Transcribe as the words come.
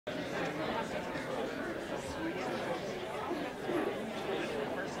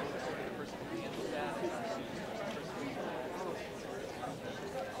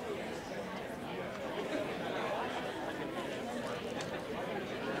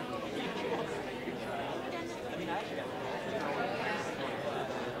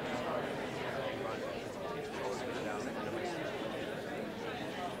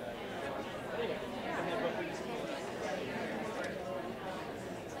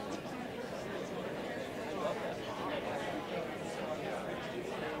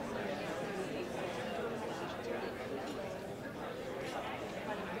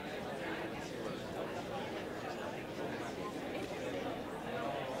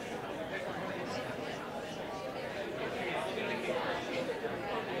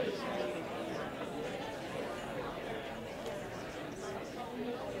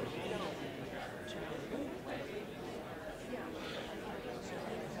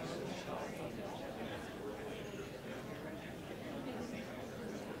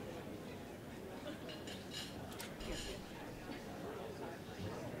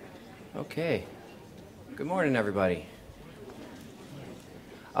Okay. Good morning, everybody.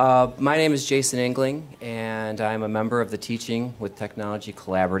 My name is Jason Engling, and I'm a member of the Teaching with Technology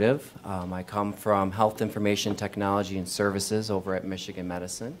Collaborative. I come from Health Information Technology and Services over at Michigan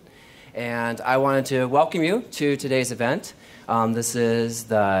Medicine. And I wanted to welcome you to today's event. This is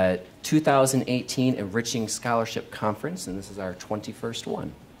the 2018 Enriching Scholarship Conference, and this is our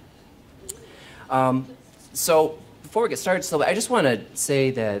 21st one. So before we get started, I just want to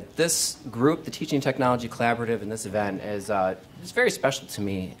say that this group, the Teaching Technology Collaborative, and this event is very special to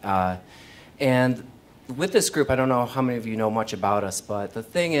me. And with this group, I don't know how many of you know much about us, but the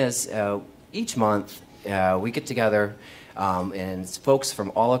thing is, each month we get together and folks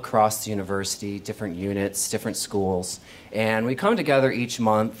from all across the university, different units, different schools, and we come together each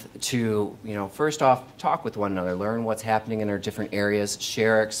month to, first off, talk with one another, learn what's happening in our different areas,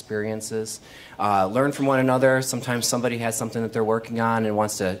 share our experiences, learn from one another. Sometimes somebody has something that they're working on and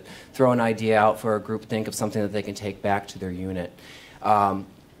wants to throw an idea out for a group think of something that they can take back to their unit.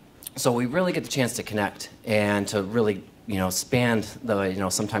 So we really get the chance to connect and to really span the,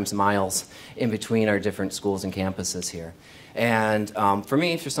 sometimes miles in between our different schools and campuses here. And for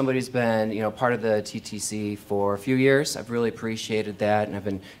me, for somebody who's been, part of the TTC for a few years, I've really appreciated that, and I've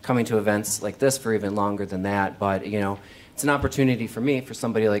been coming to events like this for even longer than that. But, it's an opportunity for me, for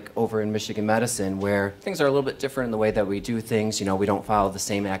somebody like over in Michigan Medicine, where things are a little bit different in the way that we do things. We don't follow the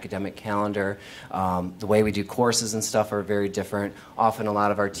same academic calendar. The way we do courses and stuff are very different. Often a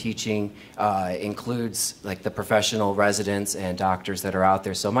lot of our teaching includes like the professional residents and doctors that are out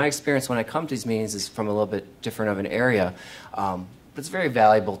there. So my experience when I come to these meetings is from a little bit different of an area. But it's very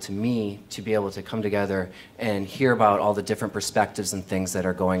valuable to me to be able to come together and hear about all the different perspectives and things that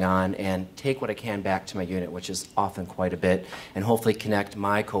are going on and take what I can back to my unit, which is often quite a bit, and hopefully connect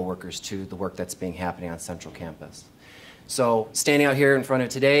my coworkers to the work that's being happening on Central Campus. So standing out here in front of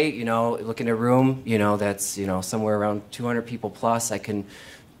today, looking at a room, that's, somewhere around 200 people plus, I can,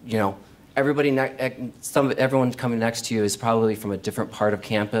 everyone coming next to you is probably from a different part of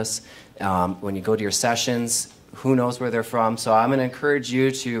campus. When you go to your sessions, who knows where they're from. So I'm going to encourage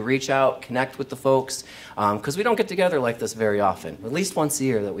you to reach out, connect with the folks, because we don't get together like this very often, at least once a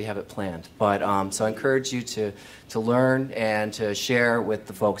year that we have it planned. But so I encourage you to learn and to share with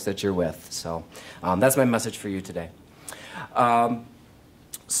the folks that you're with. So that's my message for you today.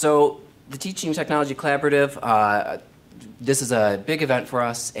 So the Teaching Technology Collaborative, this is a big event for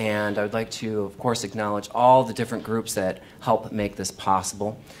us, and I would like to, of course, acknowledge all the different groups that help make this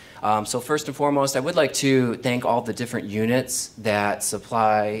possible. So first and foremost, I would like to thank all the different units that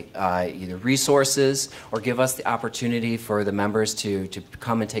supply either resources or give us the opportunity for the members to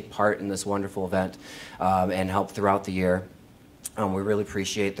come and take part in this wonderful event and help throughout the year. We really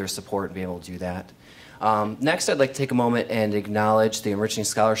appreciate their support and being able to do that. Next, I'd like to take a moment and acknowledge the Enriching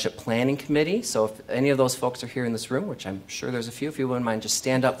Scholarship Planning Committee. So if any of those folks are here in this room, which I'm sure there's a few, if you wouldn't mind, just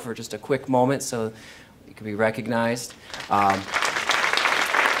stand up for just a quick moment so you can be recognized.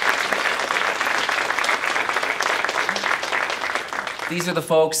 These are the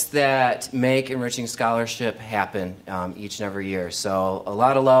folks that make Enriching Scholarship happen each and every year. So a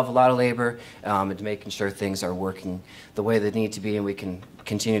lot of love, a lot of labor into making sure things are working the way they need to be, and we can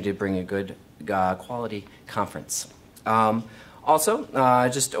continue to bring a good quality conference. Also, I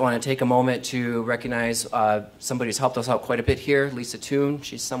just want to take a moment to recognize somebody who's helped us out quite a bit here, Lisa Toon.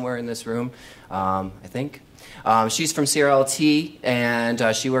 She's somewhere in this room, I think. She's from CRLT,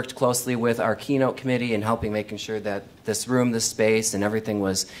 and she worked closely with our keynote committee in helping making sure that this room, this space, and everything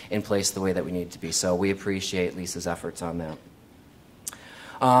was in place the way that we needed to be. So we appreciate Lisa's efforts on that.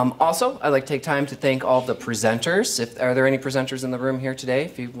 Also, I'd like to take time to thank all the presenters. Are there any presenters in the room here today?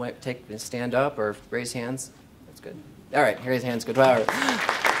 If you might stand up or raise hands, that's good. All right, raise hands, good. All right.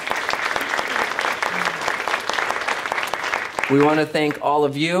 We want to thank all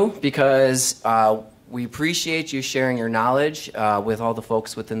of you because we appreciate you sharing your knowledge with all the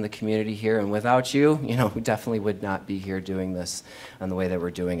folks within the community here, and without you, we definitely would not be here doing this in the way that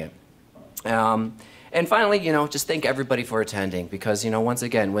we're doing it. And finally, just thank everybody for attending because, once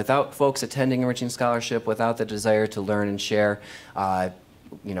again, without folks attending Enriching Scholarship, without the desire to learn and share, there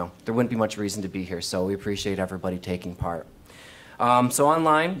wouldn't be much reason to be here. So we appreciate everybody taking part. So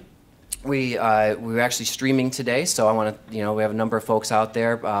online, we're actually streaming today, so I want to, we have a number of folks out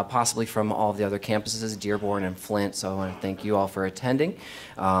there, possibly from all of the other campuses, Dearborn and Flint, so I want to thank you all for attending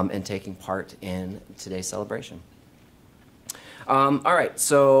and taking part in today's celebration. All right,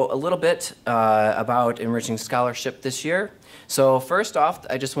 so a little bit about Enriching Scholarship this year. So first off,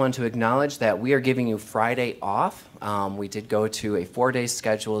 I just wanted to acknowledge that we are giving you Friday off. We did go to a 4-day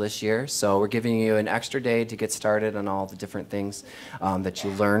schedule this year, so we're giving you an extra day to get started on all the different things that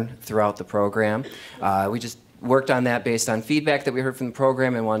you learn throughout the program. We just worked on that based on feedback that we heard from the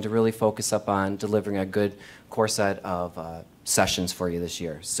program and wanted to really focus up on delivering a good core set of sessions for you this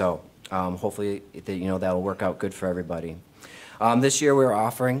year. So hopefully that'll work out good for everybody. This year we're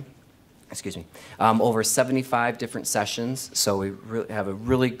offering over 75 different sessions, so we have a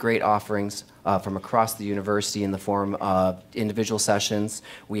really great offerings from across the university in the form of individual sessions.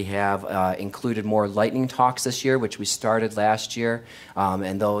 We have included more lightning talks this year, which we started last year,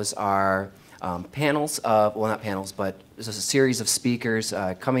 and those are panels of, well, not panels, but it's just a series of speakers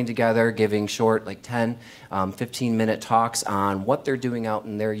coming together, giving short, like 10, 15-minute talks on what they're doing out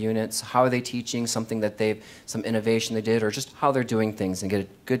in their units, how are they teaching, some innovation they did, or just how they're doing things, and get a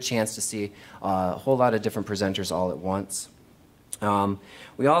good chance to see a whole lot of different presenters all at once.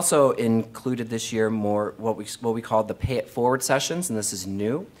 We also included this year more what we called the Pay It Forward sessions, and this is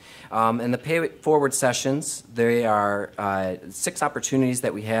new. And the Pay It Forward sessions, they are 6 opportunities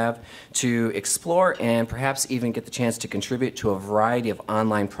that we have to explore and perhaps even get the chance to contribute to a variety of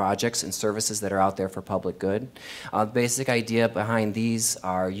online projects and services that are out there for public good. The basic idea behind these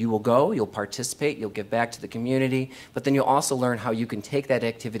are you will go, you'll participate, you'll give back to the community, but then you'll also learn how you can take that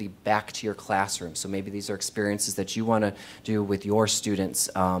activity back to your classroom. So maybe these are experiences that you want to do with your students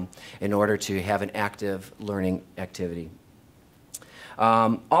in order to have an active learning activity.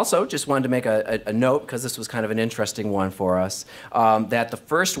 Also, just wanted to make a note, because this was kind of an interesting one for us, that the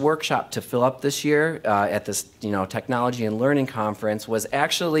first workshop to fill up this year at this Technology and Learning Conference was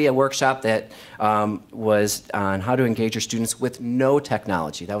actually a workshop that was on how to engage your students with no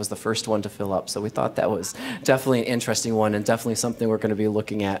technology. That was the first one to fill up, so we thought that was definitely an interesting one and definitely something we're going to be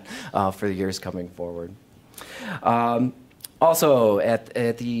looking at for the years coming forward. Also,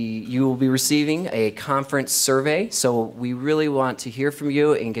 you will be receiving a conference survey, so we really want to hear from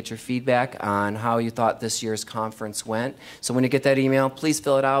you and get your feedback on how you thought this year's conference went. So when you get that email, please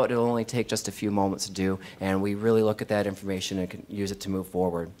fill it out. It'll only take just a few moments to do, and we really look at that information and can use it to move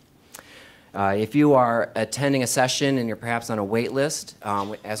forward. If you are attending a session and you're perhaps on a wait list,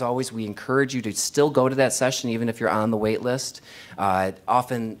 as always, we encourage you to still go to that session even if you're on the wait list.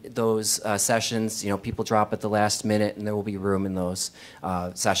 Often those sessions, people drop at the last minute and there will be room in those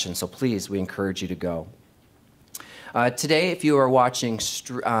sessions. So please, we encourage you to go. Today, if you are watching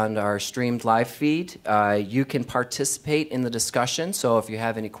on our streamed live feed, you can participate in the discussion. So if you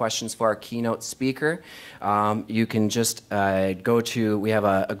have any questions for our keynote speaker, you can just we have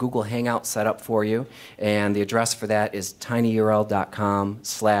a Google Hangout set up for you, and the address for that is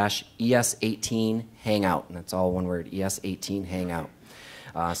tinyurl.com/ES18Hangout, and that's all one word, ES18Hangout.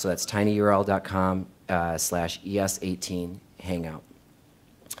 So that's tinyurl.com/ES18Hangout.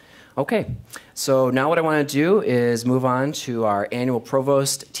 Okay, so now what I want to do is move on to our annual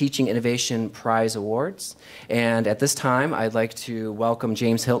Provost Teaching Innovation Prize Awards. And at this time, I'd like to welcome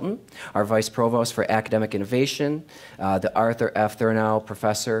James Hilton, our Vice Provost for Academic Innovation, the Arthur F. Thurnau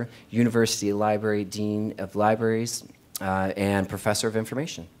Professor, University Library Dean of Libraries, and Professor of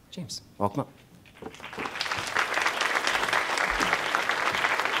Information. James, welcome up.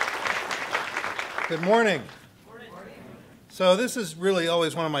 Good morning. So this is really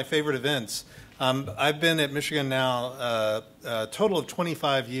always one of my favorite events. I've been at Michigan now a total of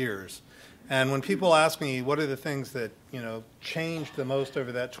 25 years. And when people ask me what are the things that changed the most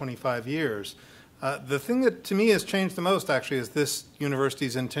over that 25 years, the thing that to me has changed the most actually is this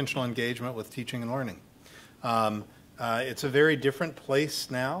university's intentional engagement with teaching and learning. It's a very different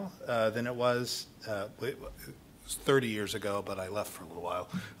place now than it was 30 years ago, but I left for a little while.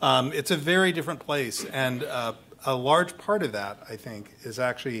 It's a very different place, and a large part of that, I think, is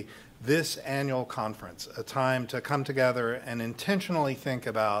actually this annual conference, a time to come together and intentionally think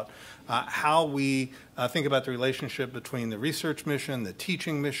about how we think about the relationship between the research mission, the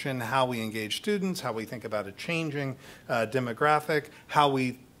teaching mission, how we engage students, how we think about a changing demographic, how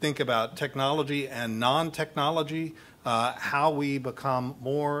we think about technology and non-technology, how we become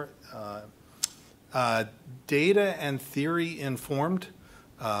more data and theory informed.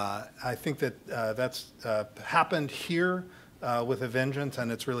 I think that that's happened here with a vengeance,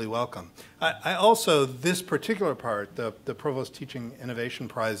 and it's really welcome. I also, this particular part, the Provost Teaching Innovation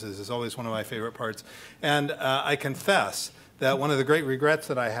Prizes, is always one of my favorite parts. And I confess that one of the great regrets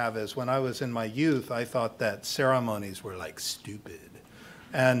that I have is when I was in my youth, I thought that ceremonies were like stupid.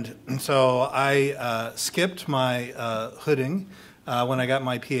 And so I skipped my hooding when I got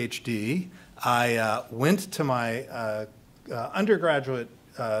my PhD. I went to my undergraduate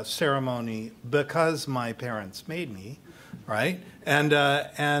ceremony because my parents made me, right? And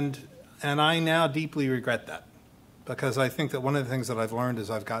I now deeply regret that, because I think that one of the things that I've learned as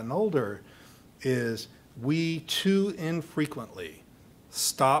I've gotten older is we too infrequently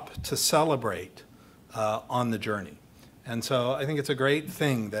stop to celebrate on the journey. And so I think it's a great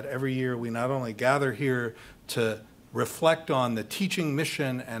thing that every year we not only gather here to reflect on the teaching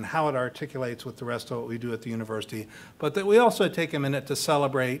mission and how it articulates with the rest of what we do at the university, but that we also take a minute to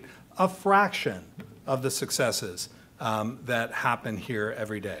celebrate a fraction of the successes that happen here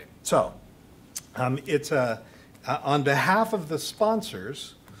every day. So it's on behalf of the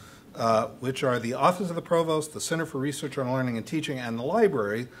sponsors, which are the Office of the Provost, the Center for Research on Learning and Teaching, and the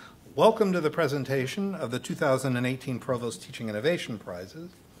library, welcome to the presentation of the 2018 Provost Teaching Innovation Prizes.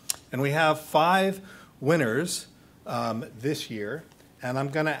 And we have 5 winners this year, and I'm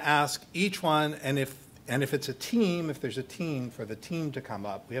going to ask each one, and if it's a team, if there's a team, for the team to come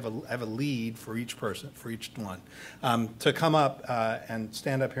up. We have a lead for each person, for each one, to come up and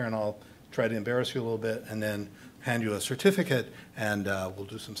stand up here, and I'll try to embarrass you a little bit, and then hand you a certificate, and we'll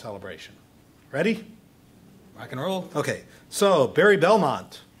do some celebration. Ready? Rock and roll? Okay, so Barry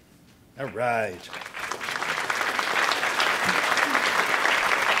Belmont. All right.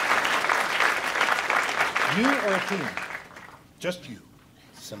 You or a team? Just you.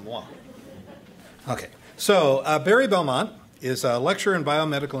 C'est moi. Okay, so Barry Belmont is a lecturer in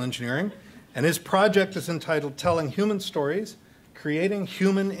biomedical engineering, and his project is entitled Telling Human Stories, Creating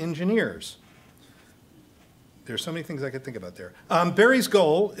Human Engineers. There's so many things I could think about there. Barry's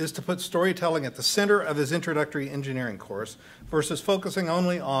goal is to put storytelling at the center of his introductory engineering course versus focusing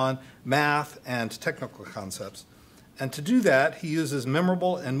only on math and technical concepts. And to do that, he uses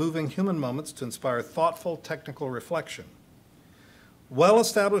memorable and moving human moments to inspire thoughtful technical reflection.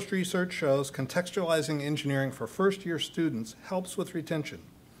 Well-established research shows contextualizing engineering for first-year students helps with retention.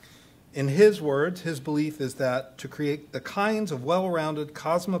 In his words, his belief is that to create the kinds of well-rounded,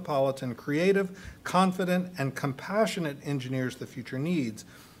 cosmopolitan, creative, confident, and compassionate engineers the future needs,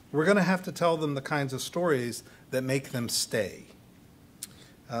 we're going to have to tell them the kinds of stories that make them stay.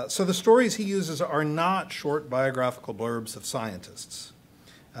 So the stories he uses are not short biographical blurbs of scientists.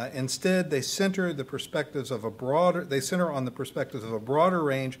 Instead, they center on the perspectives of a broader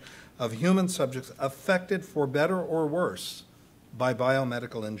range of human subjects affected, for better or worse, by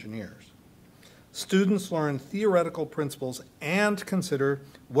biomedical engineers. Students learn theoretical principles and consider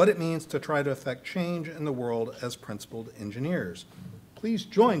what it means to try to affect change in the world as principled engineers. Please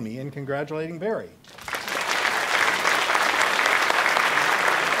join me in congratulating Barry.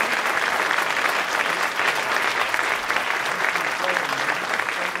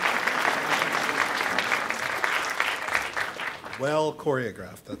 Well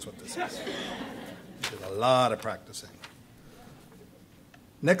choreographed, that's what this is. Did a lot of practicing.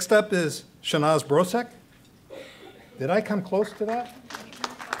 Next up is Shanaz Brosek. Did I come close to that?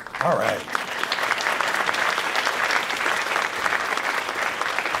 All right.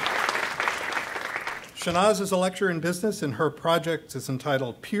 Shanaz is a lecturer in business, and her project is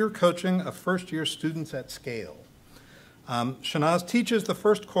entitled Peer Coaching of First-Year Students at Scale. Shanaz teaches the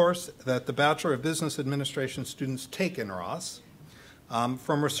first course that the Bachelor of Business Administration students take in Ross.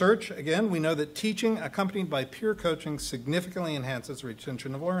 From research, again, we know that teaching accompanied by peer coaching significantly enhances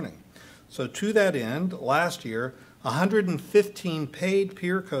retention of learning. So to that end, last year, 115 paid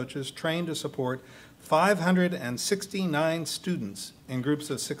peer coaches trained to support 569 students in groups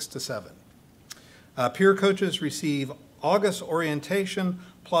of 6 to 7. Peer coaches receive August orientation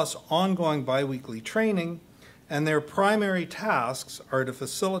plus ongoing biweekly training, and their primary tasks are to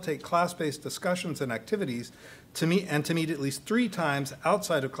facilitate class-based discussions and activities to meet at least 3 times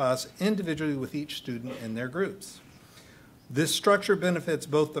outside of class individually with each student in their groups. This structure benefits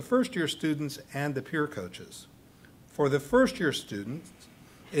both the first-year students and the peer coaches. For the first-year students,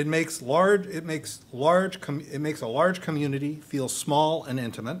 it makes a large community feel small and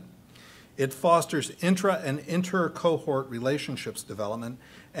intimate. It fosters intra and inter-cohort relationships development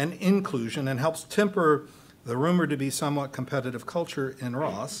and inclusion, and helps temper the rumored to be somewhat competitive culture in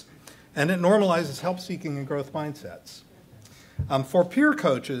Ross. And it normalizes help-seeking and growth mindsets. For peer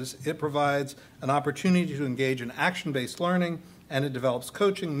coaches, it provides an opportunity to engage in action-based learning, and it develops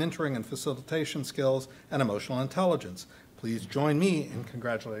coaching, mentoring, and facilitation skills and emotional intelligence. Please join me in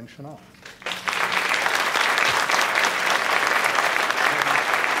congratulating Shanaz.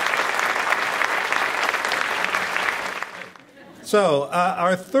 So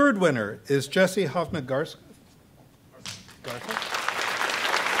our third winner is Jesse Hoffman-Garza.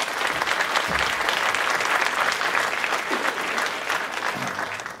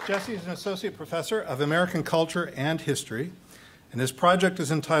 Jesse is an associate professor of American culture and history, and his project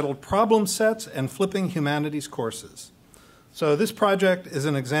is entitled Problem Sets and Flipping Humanities Courses. So this project is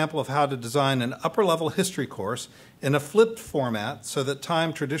an example of how to design an upper-level history course in a flipped format so that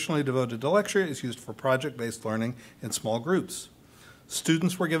time traditionally devoted to lecture is used for project-based learning in small groups.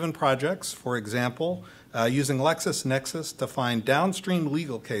 Students were given projects, for example, using LexisNexis to find downstream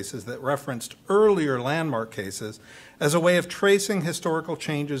legal cases that referenced earlier landmark cases as a way of tracing historical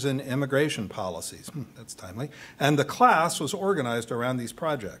changes in immigration policies. That's timely. And the class was organized around these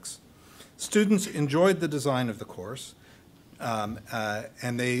projects. Students enjoyed the design of the course,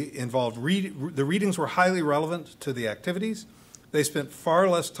 and they involved the readings were highly relevant to the activities. They spent far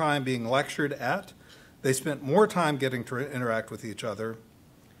less time being lectured at. They spent more time getting to interact with each other,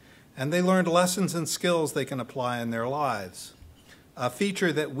 and they learned lessons and skills they can apply in their lives, a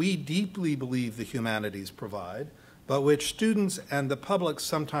feature that we deeply believe the humanities provide, but which students and the public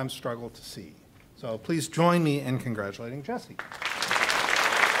sometimes struggle to see. So please join me in congratulating Jesse.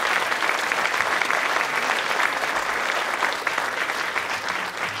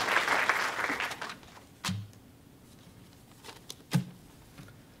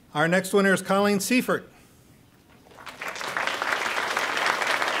 Our next winner is Colleen Seifert.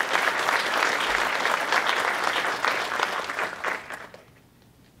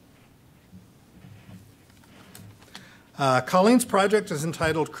 Colleen's project is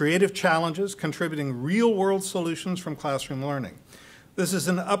entitled Creative Challenges, Contributing Real-World Solutions from Classroom Learning. This is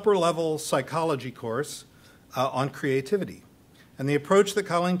an upper-level psychology course on creativity. And the approach that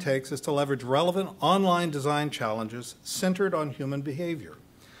Colleen takes is to leverage relevant online design challenges centered on human behavior.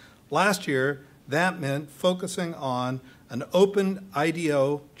 Last year, that meant focusing on an open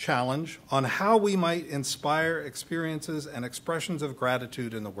IDEO challenge on how we might inspire experiences and expressions of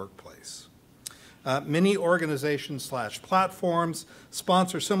gratitude in the workplace. Many organizations/platforms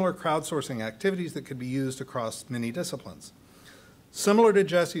sponsor similar crowdsourcing activities that could be used across many disciplines. Similar to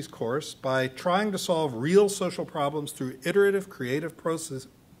Jesse's course, by trying to solve real social problems through an iterative creative process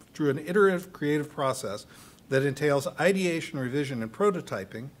that entails ideation, revision, and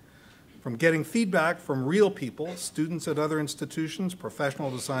prototyping, from getting feedback from real people, students at other institutions, professional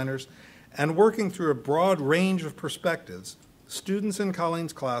designers, and working through a broad range of perspectives, students in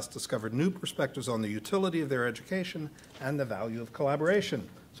Colleen's class discovered new perspectives on the utility of their education and the value of collaboration.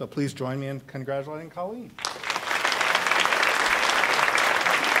 So please join me in congratulating Colleen.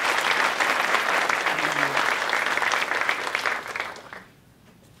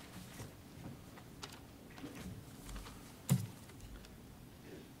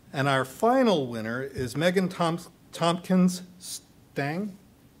 And our final winner is Megan Tompkins Stang.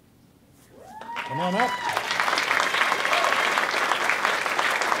 Come on up.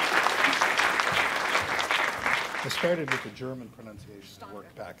 I started with the German pronunciation and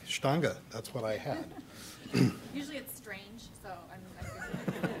worked back. Stange, that's what I had. Usually it's strange, so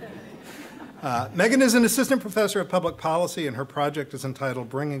Megan is an assistant professor of public policy, and her project is entitled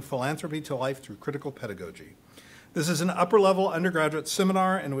Bringing Philanthropy to Life Through Critical Pedagogy. This is an upper-level undergraduate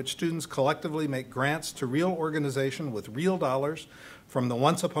seminar in which students collectively make grants to real organization with real dollars from the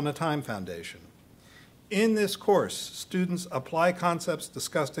Once Upon a Time Foundation. In this course, students apply concepts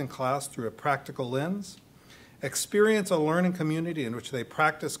discussed in class through a practical lens, experience a learning community in which they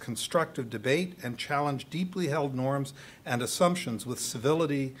practice constructive debate and challenge deeply held norms and assumptions with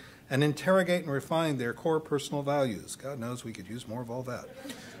civility, and interrogate and refine their core personal values. God knows we could use more of all that.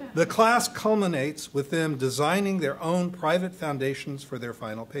 The class culminates with them designing their own private foundations for their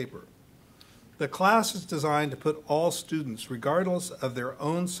final paper. The class is designed to put all students, regardless of their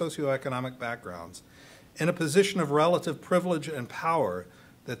own socioeconomic backgrounds, in a position of relative privilege and power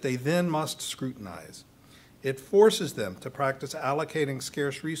that they then must scrutinize. It forces them to practice allocating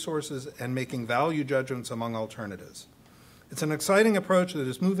scarce resources and making value judgments among alternatives. It's an exciting approach that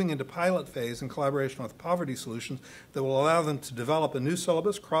is moving into pilot phase in collaboration with Poverty Solutions that will allow them to develop a new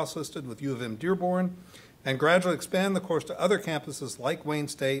syllabus cross-listed with U of M Dearborn and gradually expand the course to other campuses like Wayne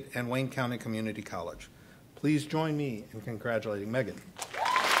State and Wayne County Community College. Please join me in congratulating Megan.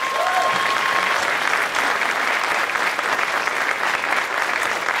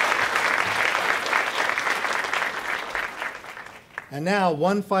 And now,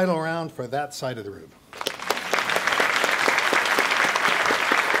 one final round for that side of the room.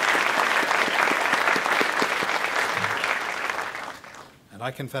 And I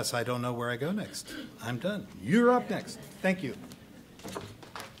confess I don't know where I go next. I'm done. You're up next. Thank you.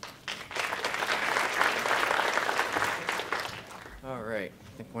 All right.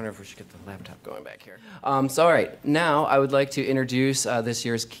 I wonder if we should get the laptop going back here. So all right, now I would like to introduce this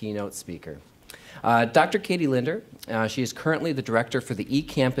year's keynote speaker. Dr. Katie Linder, she is currently the director for the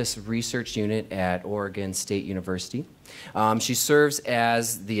eCampus Research Unit at Oregon State University. She serves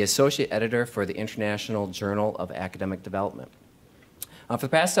as the associate editor for the International Journal of Academic Development. For the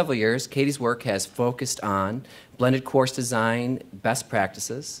past several years, Katie's work has focused on blended course design best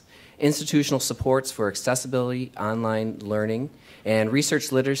practices, institutional supports for accessibility, online learning, and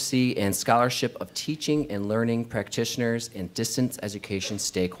research literacy and scholarship of teaching and learning practitioners and distance education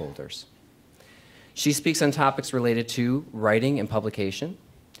stakeholders. She speaks on topics related to writing and publication,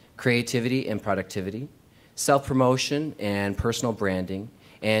 creativity and productivity, self-promotion and personal branding,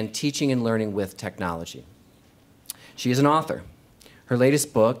 and teaching and learning with technology. She is an author. Her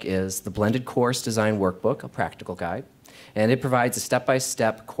latest book is The Blended Course Design Workbook, a practical guide, and it provides a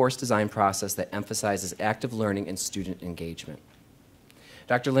step-by-step course design process that emphasizes active learning and student engagement.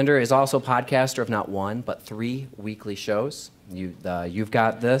 Dr. Linder is also a podcaster of not one, but 3 weekly shows. You've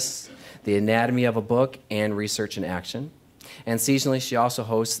Got This, The Anatomy of a Book, and Research in Action. And seasonally, she also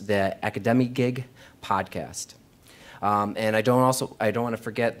hosts the Academic Gig podcast. And I don't want to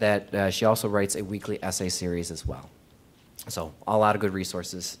forget that she also writes a weekly essay series as well. So a lot of good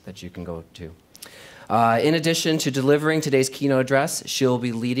resources that you can go to. In addition to delivering today's keynote address, she'll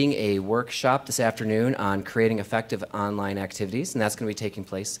be leading a workshop this afternoon on creating effective online activities, and that's going to be taking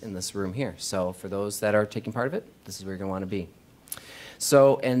place in this room here. So for those that are taking part of it, this is where you're going to want to be.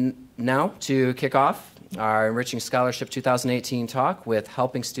 So, and now to kick off our Enriching Scholarship 2018 talk with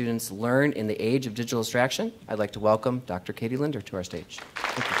helping students learn in the age of digital distraction, I'd like to welcome Dr. Katie Linder to our stage.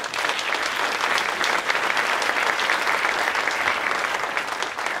 Thank you.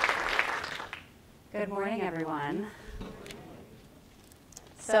 Good morning, everyone.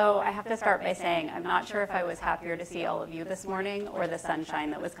 So I have to start by saying I'm not sure if I was happier to see all of you this morning or the sunshine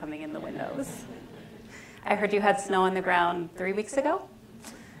that was coming in the windows. I heard you had snow on the ground 3 weeks ago,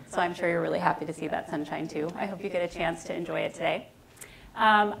 so I'm sure you're really happy to see that sunshine too. I hope you get a chance to enjoy it today.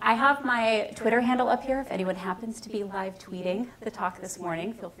 I have my Twitter handle up here. If anyone happens to be live tweeting the talk this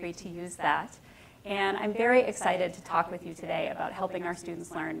morning, feel free to use that. And I'm very excited to talk with you today about helping our students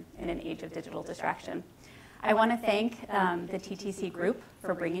learn in an age of digital distraction. I want to thank the TTC group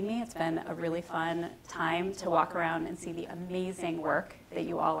for bringing me. It's been a really fun time to walk around and see the amazing work that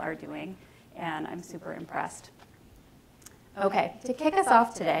you all are doing, and I'm super impressed. Okay, to kick us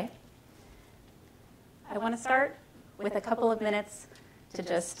off today, I want to start with a couple of minutes to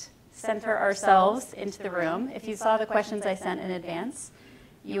just center ourselves into the room. If you saw the questions I sent in advance,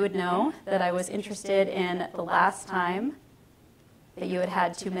 you would know that I was interested in the last time that you had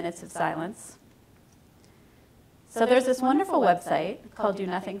had 2 minutes of silence. So there's this wonderful website called Do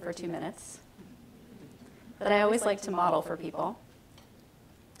Nothing for 2 Minutes that I always like to model for people.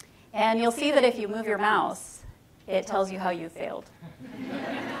 And you'll see that if you move your mouse, it tells you how you failed.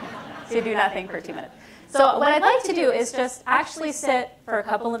 So do nothing for 2 minutes. So what I'd like to do is just actually sit for a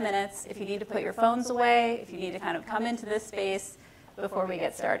couple of minutes. If you need to put your phones away, if you need to kind of come into this space before we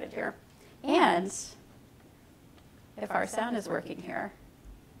get started here. And if our sound is working here,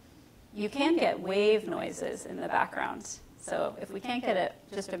 you can get wave noises in the background. So if we can't get it,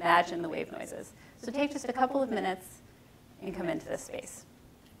 just imagine the wave noises. So take just a couple of minutes and come into this space.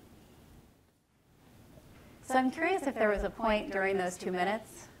 So I'm curious if there was a point during those 2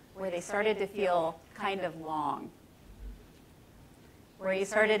 minutes where they started to feel kind of long, where you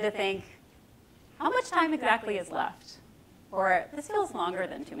started to think, how much time exactly is left? Or this feels longer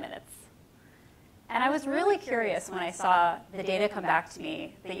than 2 minutes. And I was really curious when I saw the data come back to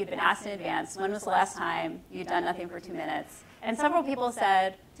me that you'd been asked in advance, when was the last time you'd done nothing for 2 minutes? And several people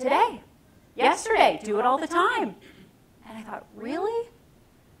said, today, yesterday, do it all the time. And I thought, really?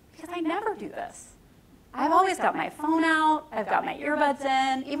 Because I never do this. I've always got my phone out, I've got my earbuds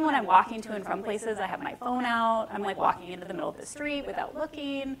in. Even when I'm walking to and from places, I have my phone out. I'm like walking into the middle of the street without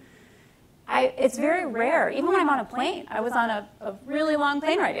looking. It's very rare. Even when I'm on a plane, I was on a really long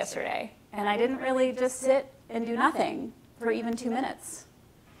plane ride yesterday, and I didn't really just sit and do nothing for even 2 minutes.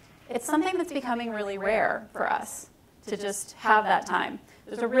 It's something that's becoming really rare for us to just have that time.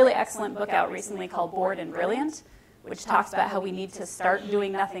 There's a really excellent book out recently called Bored and Brilliant, which talks about how we need to start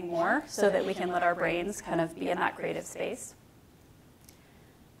doing nothing more so that we can let our brains kind of be in that creative space.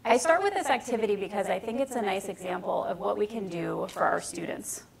 I start with this activity because I think it's a nice example of what we can do for our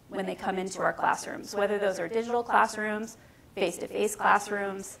students when they come into our classrooms, whether those are digital classrooms, face-to-face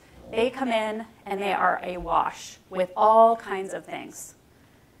classrooms. They come in and they are awash with all kinds of things.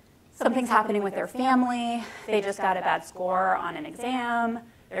 Something's happening with their family. They just got a bad score on an exam.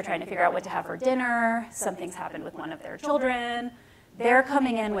 They're trying to figure out what to have for dinner. Something's happened with one of their children. They're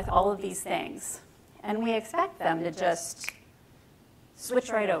coming in with all of these things. And we expect them to just switch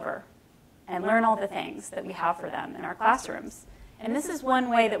right over and learn all the things that we have for them in our classrooms. And this is one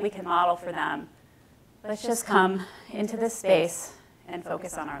way that we can model for them. Let's just come into this space and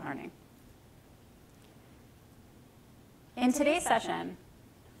focus on our learning. In today's session,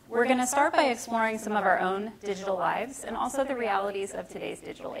 we're going to start by exploring some of our own digital lives and also the realities of today's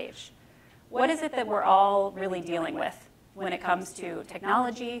digital age. What is it that we're all really dealing with when it comes to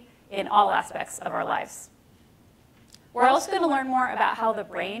technology in all aspects of our lives? We're also going to learn more about how the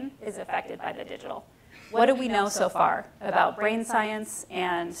brain is affected by the digital. What do we know so far about brain science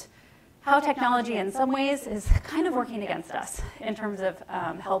and how technology in some ways is kind of working against us in terms of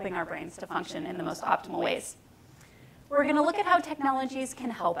helping our brains to function in the most optimal ways. We're going to look at how technologies can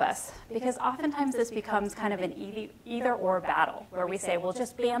help us, because oftentimes this becomes kind of an either-or battle, where we say, well,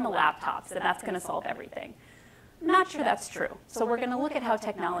 just ban the laptops, and that's going to solve everything. I'm not sure that's true. So we're going to look at how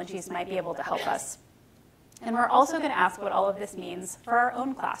technologies might be able to help us. And we're also going to ask what all of this means for our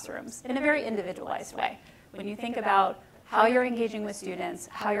own classrooms in a very individualized way. When you think about how you're engaging with students,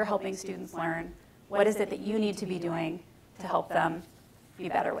 how you're helping students learn, what is it that you need to be doing to help them be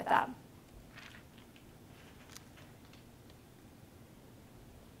better with that?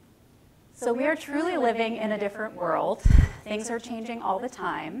 So we are truly living in a different world. Things are changing all the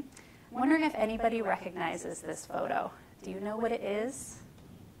time. I'm wondering if anybody recognizes this photo. Do you know what it is?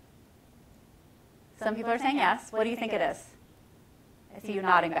 Some people are saying yes. What do you think it is? I see you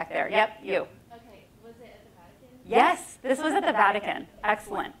nodding back there. Yep, you. Okay, was it at the Vatican? Yes, this was at the Vatican.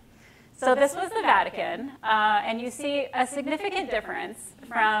 Excellent. So this was the Vatican, and you see a significant difference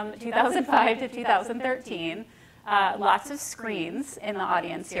from 2005 to 2013. Lots of screens in the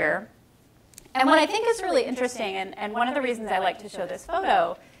audience here. And what I think is really interesting, and one of the reasons I like to show this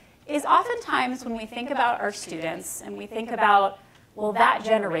photo, is oftentimes when we think about our students and we think about, well, that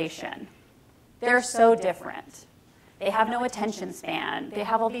generation, they're so different. They have no attention span. They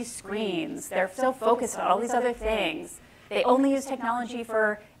have all these screens. They're so focused on all these other things. They only use technology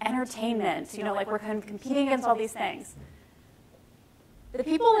for entertainment. You know, like we're kind of competing against all these things. The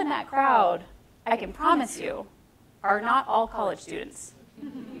people in that crowd, I can promise you, are not all college students.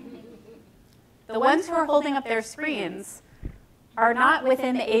 The ones who are holding up their screens are not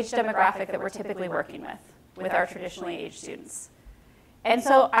within the age demographic that we're typically working with our traditionally aged students. And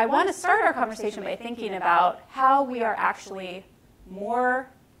so I want to start our conversation by thinking about how we are actually more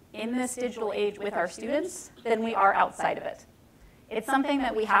in this digital age with our students than we are outside of it. It's something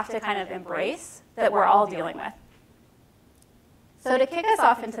that we have to kind of embrace, that we're all dealing with. So to kick us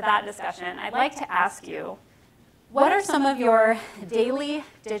off into that discussion, I'd like to ask you, what are some of your daily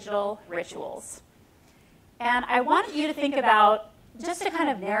digital rituals? And I want you to think about, just to kind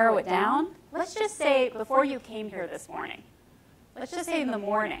of narrow it down, let's just say before you came here this morning, let's just say in the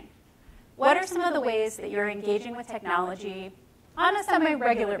morning, what are some of the ways that you're engaging with technology on a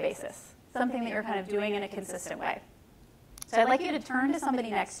semi-regular basis, something that you're kind of doing in a consistent way? So I'd like you to turn to somebody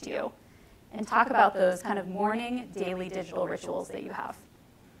next to you and talk about those kind of morning, daily digital rituals that you have.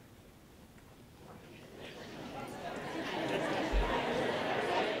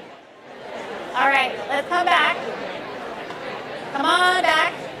 All right, let's come back. Come on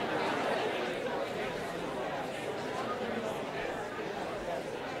back.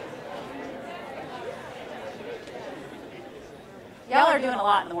 Y'all are doing a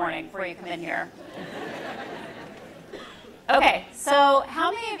lot in the morning before you come in here. Okay, so how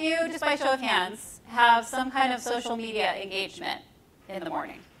many of you, just by show of hands, have some kind of social media engagement in the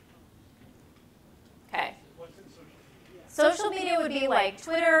morning? Okay. Social media would be like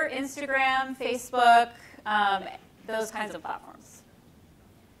Twitter, Instagram, Facebook, those kinds of platforms.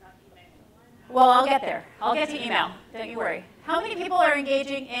 Well, I'll get there. I'll get to email. Don't you worry. How many people are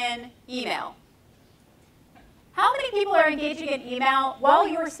engaging in email? How many people are engaging in email while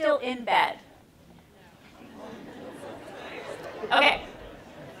you're still in bed? Okay.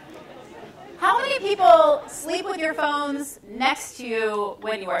 How many people sleep with your phones next to you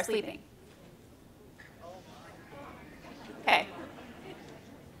when you are sleeping? Okay.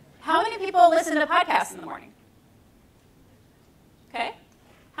 How many people listen to podcasts in the morning? Okay.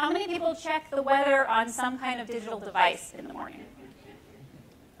 How many people check the weather on some kind of digital device in the morning?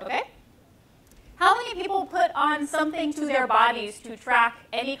 Okay. How many people put on something to their bodies to track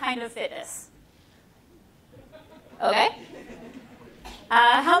any kind of fitness? Okay.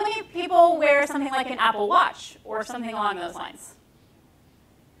 How many people wear something like an Apple Watch or something along those lines?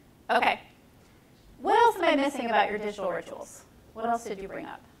 Okay. What else am I missing about your digital rituals? What else did you bring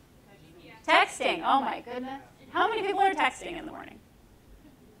up? Texting. Oh, my goodness. How many people are texting in the morning?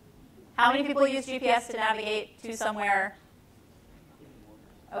 How many people use GPS to navigate to somewhere?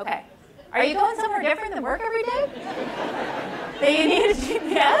 Okay. Are you going somewhere different than work every day? That you need a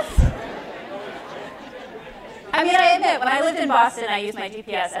GPS? I mean, I admit, when I lived in Boston, I used my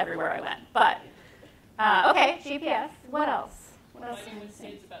GPS everywhere I went. But, okay, GPS. What else? What else? Fighting with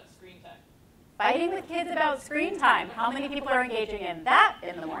kids about screen time. Fighting with kids about screen time. How many people are engaging in that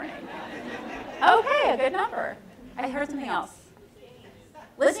in the morning? Okay, a good number. I heard something else.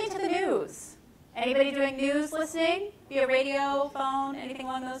 Listening to the news. Anybody doing news listening via radio, phone, anything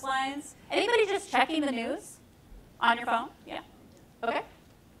along those lines? Anybody just checking the news on your phone? Yeah. Okay.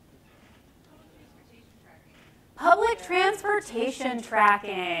 Public transportation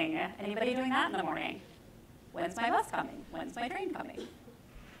tracking. Anybody doing that in the morning? When's my bus coming? When's my train coming?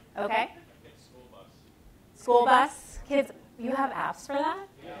 Okay. School bus. School bus. Kids, you have apps for that?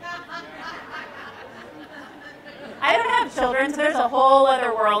 I don't have children, so there's a whole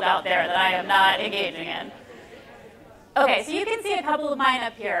other world out there that I am not engaging in. Okay, so you can see a couple of mine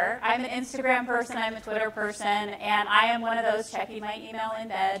up here. I'm an Instagram person, I'm a Twitter person, and I am one of those checking my email in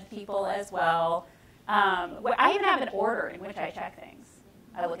bed people as well. I even have an order in which I check things.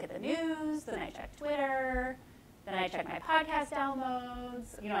 I look at the news, then I check Twitter, then I check my podcast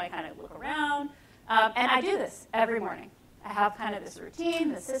downloads. You know, I kind of look around. And I do this every morning. I have kind of this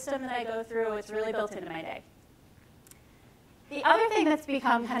routine, the system that I go through. It's really built into my day. The other thing that's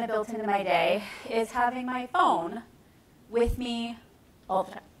become kind of built into my day is having my phone with me all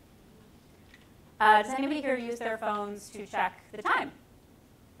the time. Does anybody here use their phones to check the time?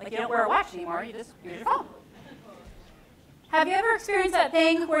 Like, you don't wear a watch anymore, you just use your phone. Have you ever experienced that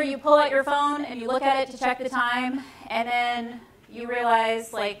thing where you pull out your phone and you look at it to check the time, and then you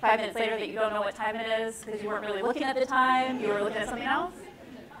realize like 5 minutes later that you don't know what time it is because you weren't really looking at the time, you were looking at something else?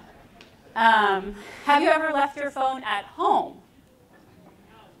 Have you ever left your phone at home?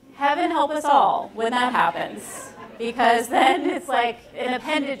 Heaven help us all when that happens, because then it's like an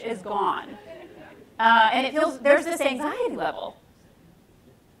appendage is gone. And it feels, there's this anxiety level.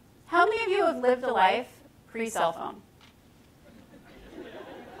 How many of you have lived a life pre-cell phone?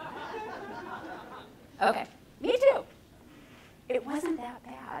 Okay, me too. It wasn't that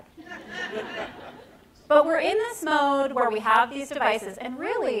bad. But we're in this mode where we have these devices, and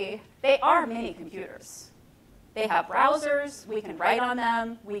really, they are mini computers. They have browsers, we can write on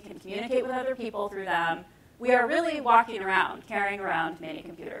them, we can communicate with other people through them. We are really walking around, carrying around mini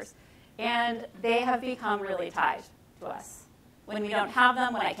computers. And they have become really tied to us. When we don't have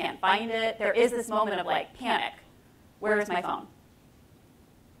them, when I can't find it, there is this moment of like panic. Where is my phone?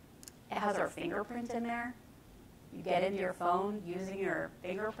 It has our fingerprint in there. You get into your phone using your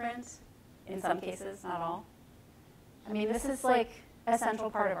fingerprint, in some cases, not all. I mean, this is like a central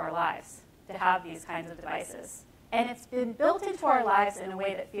part of our lives, to have these kinds of devices. And it's been built into our lives in a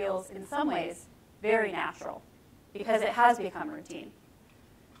way that feels, in some ways, very natural, because it has become routine.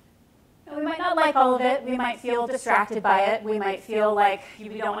 And we might not like all of it. We might feel distracted by it. We might feel like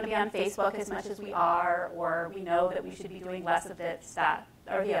we don't want to be on Facebook as much as we are, or we know that we should be doing less of this, that,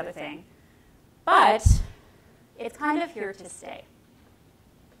 or the other thing. But it's kind of here to stay.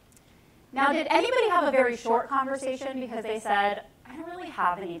 Now, did anybody have a very short conversation because they said, I don't really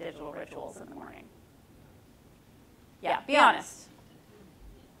have any digital rituals in the morning? Yeah, be honest.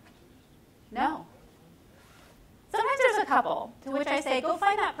 No. Sometimes there's a couple to which I say, go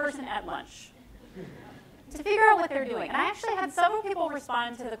find that person at lunch to figure out what they're doing. And I actually had several people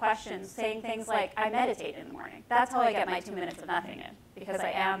respond to the questions saying things like, I meditate in the morning. That's how I get my 2 minutes of nothing in, because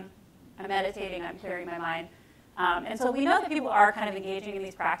I'm meditating, I'm clearing my mind. And so we know that people are kind of engaging in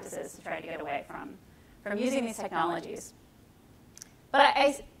these practices to try to get away from using these technologies. But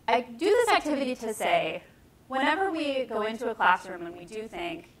I do this activity to say, whenever we go into a classroom and we do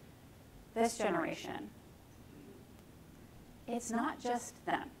think, this generation, it's not just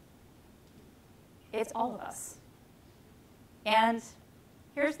them. It's all of us. And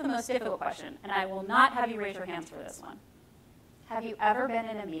here's the most difficult question, and I will not have you raise your hands for this one. Have you ever been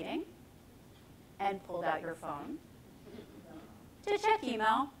in a meeting and pulled out your phone to check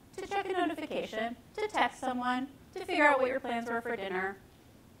email, to check a notification, to text someone, to figure out what your plans were for dinner?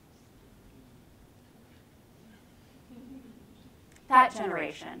 That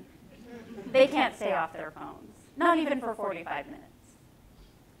generation, they can't stay off their phones, not even for 45 minutes.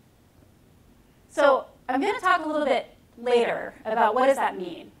 So I'm going to talk a little bit later about what does that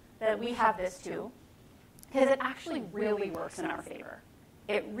mean, that we have this too, because it actually really works in our favor.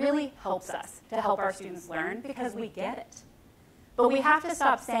 It really helps us to help our students learn because we get it. But we have to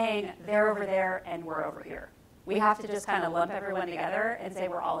stop saying they're over there and we're over here. We have to just kind of lump everyone together and say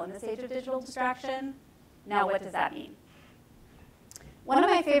we're all in this age of digital distraction. Now, what does that mean? One of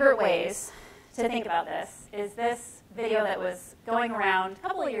my favorite ways to think about this is this video that was going around a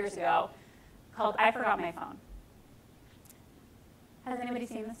couple of years ago called I Forgot My Phone. Has anybody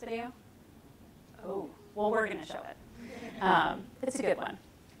seen this video? Oh, well, we're going to show it. It's a good one.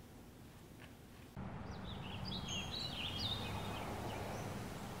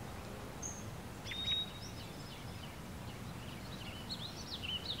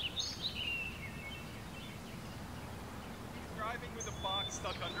 Driving with a box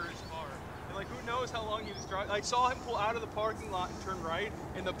stuck under his car. And like, who knows how long he was driving. I saw him pull out of the parking lot and turn right,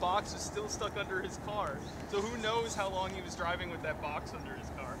 and the box was still stuck under his car. So who knows how long he was driving with that box under his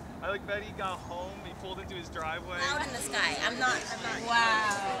car. I like bet he got home, he pulled into his driveway. Cloud in the sky. I'm not.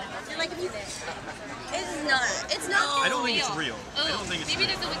 Wow. You're like, if you, it's not. I don't think it's real. I don't think it's real.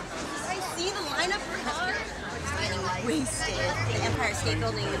 I see the lineup for car. It's getting like wasted. The Empire State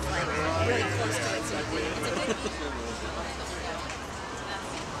Building is like really close to it, so it's a good.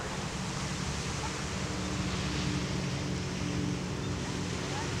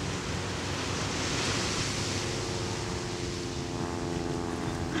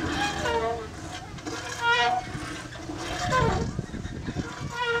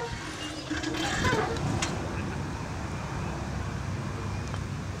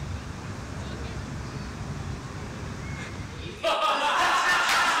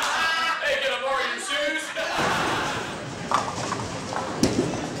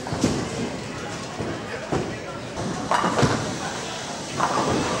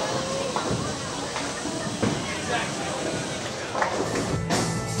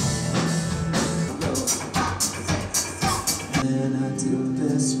 And I did the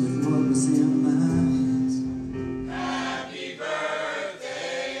best with what was in my hands.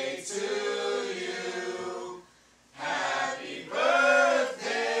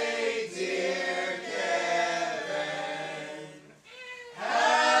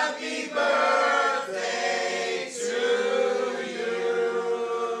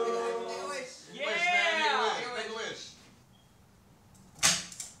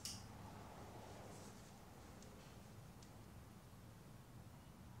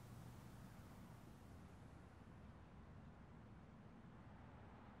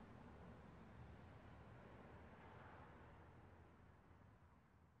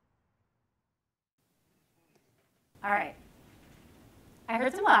 All right. I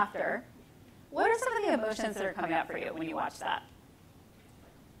heard some laughter. What are some of the emotions that are coming up for you when you watch that?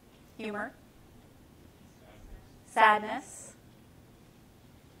 Humor? Sadness?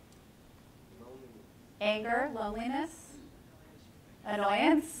 Anger? Loneliness?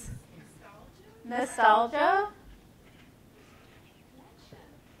 Annoyance? Nostalgia?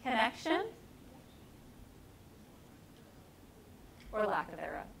 Connection? Or lack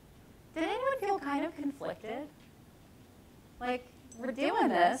thereof? Did anyone feel kind of conflicted? Like, we're doing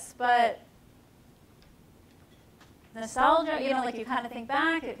this, but nostalgia, you know, like you kind of think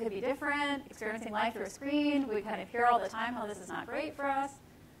back, it could be different, experiencing life through a screen. We kind of hear all the time how this is not great for us.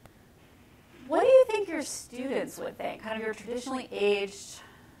 What do you think your students would think? Kind of your traditionally aged,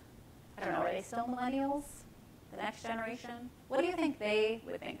 I don't know, are they still millennials? The next generation? What do you think they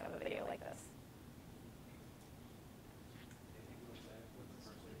would think of a video like this?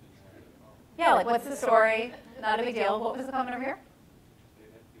 Yeah, like what's the story? Not a big deal. What was the comment over here?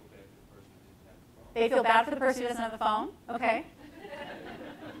 They feel bad for the person who doesn't have the phone? Okay.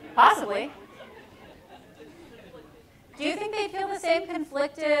 Possibly. Do you think they feel the same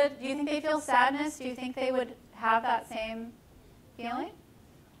conflicted? Do you think they feel sadness? Do you think they would have that same feeling?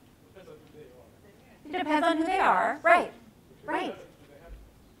 It depends on who they are. Right. Right.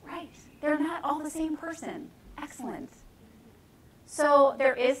 Right. They're not all the same person. Excellent. So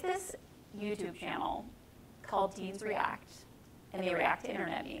there is this YouTube channel called Teens React, and they react to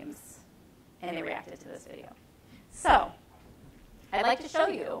internet memes, and they reacted to this video. So I'd like to show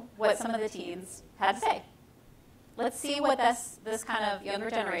you what some of the teens had to say. Let's see what this kind of younger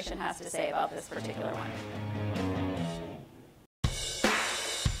generation has to say about this particular one.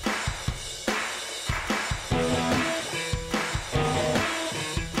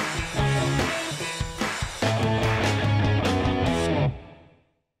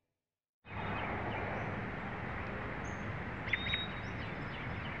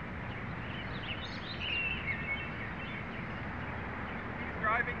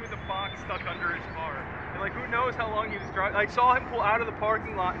 Driving with a box stuck under his car. And like, who knows how long he was driving. I saw him pull out of the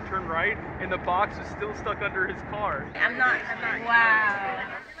parking lot and turn right, and the box was still stuck under his car. I'm not. Wow.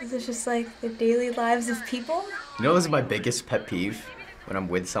 Is it just like the daily lives of people? You know, this is my biggest pet peeve when I'm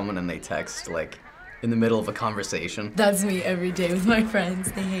with someone and they text, like, in the middle of a conversation. That's me every day with my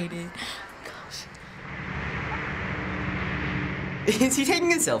friends. They hate it. Gosh. Is he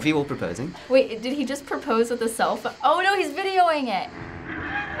taking a selfie while proposing? Wait, did he just propose with a cell phone? Oh no, he's videoing it.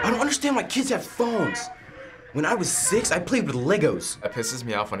 I don't understand why kids have phones. When I was 6, I played with Legos. That pisses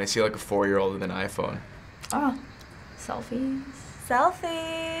me off when I see like a 4-year-old with an iPhone. Oh, selfies.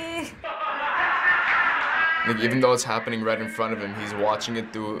 Selfie! Like, even though it's happening right in front of him, he's watching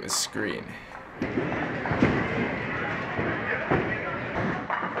it through a screen.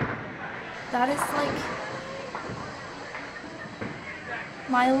 That is like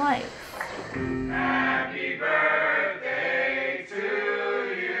my life. Happy birthday to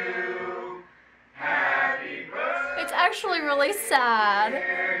you. Happy birthday. It's actually really sad.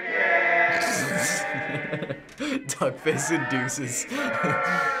 Duckface and deuces.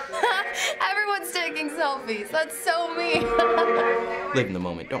 Everyone's taking selfies. That's so mean. Live in the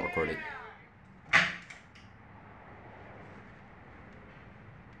moment, don't record it.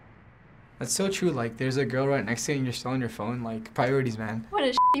 That's so true. Like, there's a girl right next to you and you're still on your phone. Like, priorities, man. What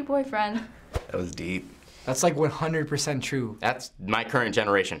a shitty boyfriend. That was deep. That's like 100% true. That's my current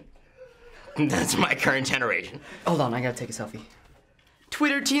generation. That's my current generation. Hold on, I gotta take a selfie.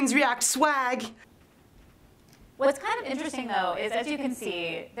 Twitter teens react swag. What's kind of interesting, though, is as you can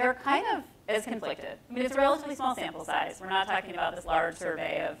see, they're kind of as conflicted. I mean, it's a relatively small sample size. We're not talking about this large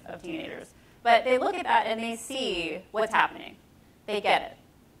survey of teenagers. But they look at that and they see what's happening. They get it.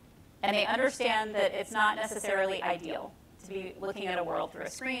 And they understand that it's not necessarily ideal to be looking at a world through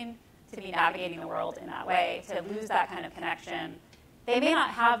a screen, to be navigating the world in that way, to lose that kind of connection. They may not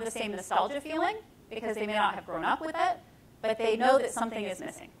have the same nostalgia feeling because they may not have grown up with it, but they know that something is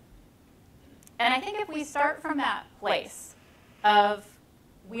missing. And I think if we start from that place of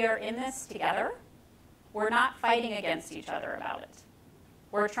we are in this together, we're not fighting against each other about it.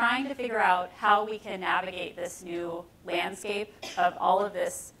 We're trying to figure out how we can navigate this new landscape of all of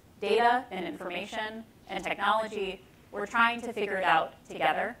this data and information and technology. We're trying to figure it out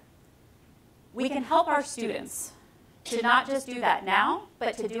together. We can help our students to not just do that now,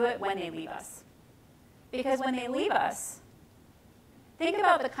 but to do it when they leave us. Because when they leave us, think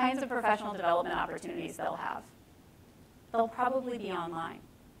about the kinds of professional development opportunities they'll have. They'll probably be online.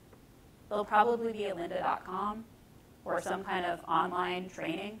 They'll probably be at lynda.com or some kind of online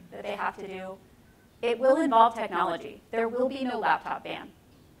training that they have to do. It will involve technology. There will be no laptop ban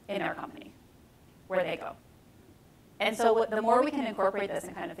in their company where they go. And so the more we can incorporate this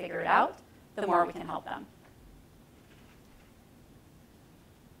and kind of figure it out, the more we can help them.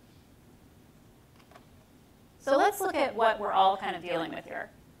 So let's look at what we're all kind of dealing with here.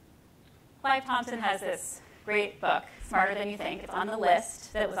 Clive Thompson has this great book, Smarter Than You Think. It's on the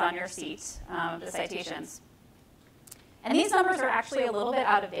list that was on your seat, the citations. And these numbers are actually a little bit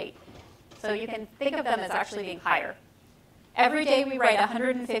out of date. So you can think of them as actually being higher. Every day we write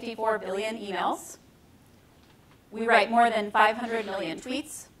 154 billion emails. We write more than 500 million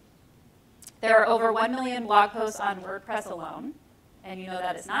tweets. There are over 1 million blog posts on WordPress alone. And you know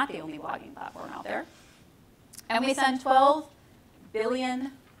that is not the only blogging platform out there. And we send 12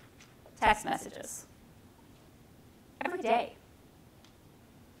 billion text messages every day.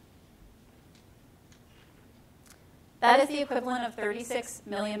 That is the equivalent of 36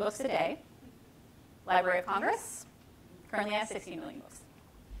 million books a day. Library of Congress currently has 60 million books.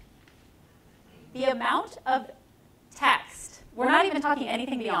 The amount of text, we're not even talking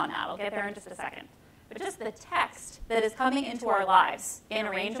anything beyond that. I'll get there in just a second. But just the text that is coming into our lives in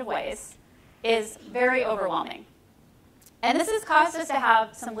a range of ways is very overwhelming. And this has caused us to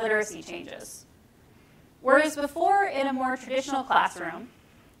have some literacy changes. Whereas before, in a more traditional classroom,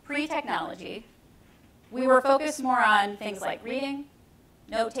 pre-technology, we were focused more on things like reading,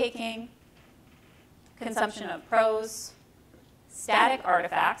 note-taking, consumption of prose, static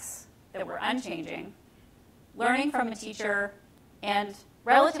artifacts that were unchanging, learning from a teacher, and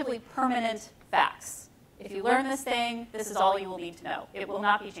relatively permanent facts. If you learn this thing, this is all you will need to know. It will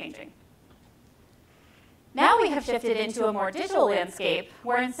not be changing. Now we have shifted into a more digital landscape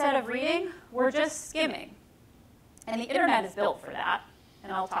where instead of reading, we're just skimming. And the internet is built for that,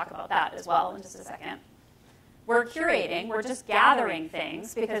 and I'll talk about that as well in just a second. We're curating, we're just gathering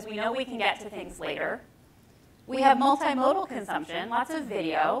things because we know we can get to things later. We have multimodal consumption, lots of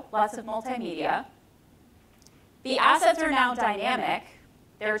video, lots of multimedia. The assets are now dynamic.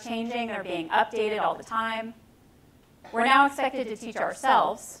 They're changing, they're being updated all the time. We're now expected to teach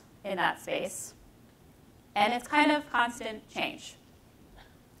ourselves in that space. And it's kind of constant change.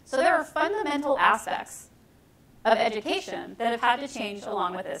 So there are fundamental aspects of education that have had to change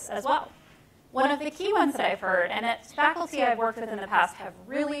along with this as well. One of the key ones that I've heard, and that faculty I've worked with in the past have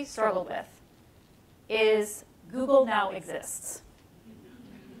really struggled with, is Google now exists.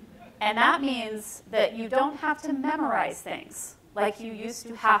 And that means that you don't have to memorize things like you used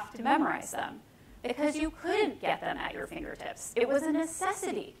to have to memorize them because you couldn't get them at your fingertips. It was a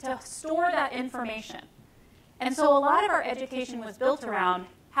necessity to store that information. And so a lot of our education was built around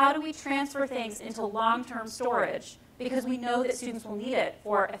how do we transfer things into long-term storage, because we know that students will need it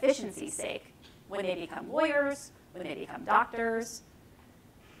for efficiency's sake when they become lawyers, when they become doctors.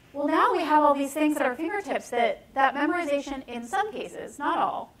 Well, now we have all these things at our fingertips that memorization, in some cases, not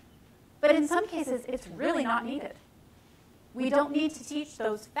all, but in some cases, it's really not needed. We don't need to teach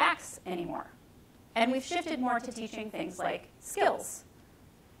those facts anymore. And we've shifted more to teaching things like skills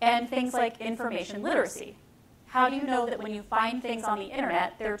and things like information literacy. How do you know that when you find things on the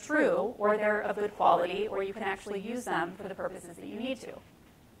internet, they're true, or they're of good quality, or you can actually use them for the purposes that you need to?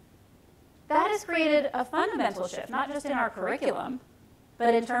 That has created a fundamental shift, not just in our curriculum,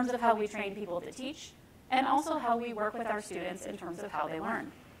 but in terms of how we train people to teach, and also how we work with our students in terms of how they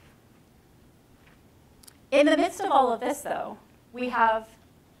learn. In the midst of all of this, though, we have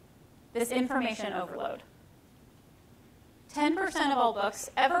this information overload. 10% of all books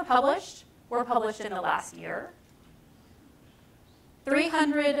ever published were published in the last year.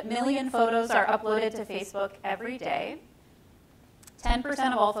 300 million photos are uploaded to Facebook every day.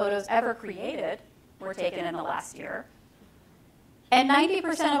 10% of all photos ever created were taken in the last year. And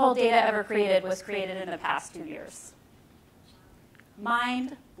 90% of all data ever created was created in the past 2 years.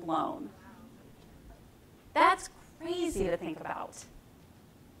 Mind blown. That's crazy to think about.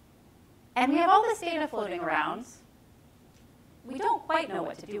 And we have all this data floating around. We don't quite know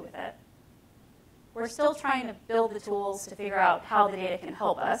what to do with it. We're still trying to build the tools to figure out how the data can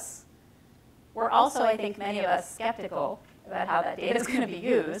help us. We're also, I think, many of us skeptical about how that data is going to be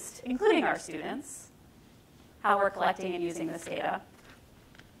used, including our students, how we're collecting and using this data.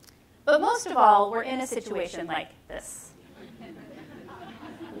 But most of all, we're in a situation like this,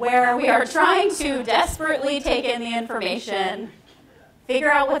 where we are trying to desperately take in the information,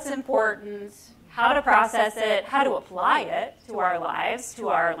 figure out what's important, how to process it, how to apply it to our lives, to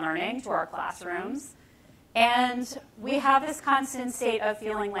our learning, to our classrooms. And we have this constant state of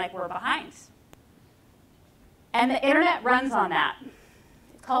feeling like we're behind. And the internet runs on that.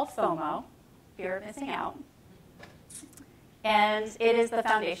 It's called FOMO, fear of missing out. And it is the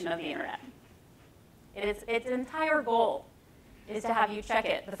foundation of the internet. Its entire goal is to have you check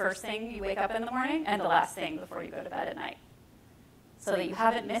it the first thing you wake up in the morning and the last thing before you go to bed at night, so that you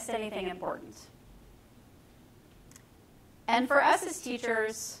haven't missed anything important. And for us as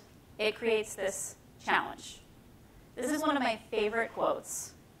teachers, it creates this challenge. This is one of my favorite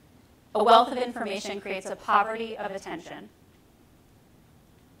quotes. A wealth of information creates a poverty of attention.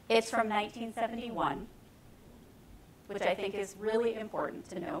 It's from 1971, which I think is really important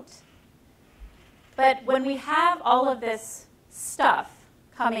to note. But when we have all of this stuff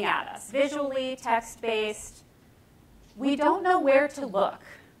coming at us, visually, text-based, we don't know where to look.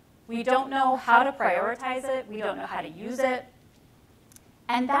 We don't know how to prioritize it. We don't know how to use it.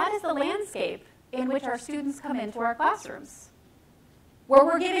 And that is the landscape in which our students come into our classrooms, where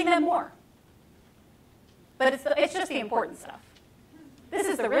we're giving them more. But it's just the important stuff. This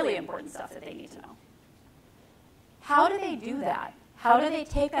is the really important stuff that they need to know. How do they do that? How do they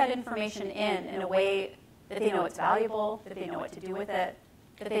take that information in a way that they know it's valuable, that they know what to do with it,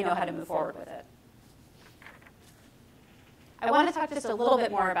 that they know how to move forward with it? I want to talk just a little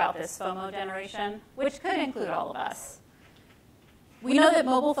bit more about this FOMO generation, which could include all of us. We know that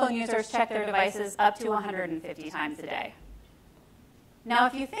mobile phone users check their devices up to 150 times a day. Now,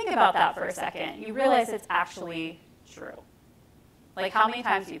 if you think about that for a second, you realize it's actually true. Like, how many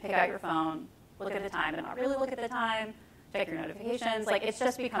times do you pick out your phone, look at the time, and not really look at the time, check your notifications? Like, it's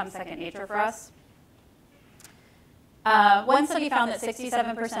just become second nature for us. One study found that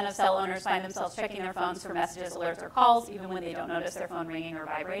 67% of cell owners find themselves checking their phones for messages, alerts, or calls, even when they don't notice their phone ringing or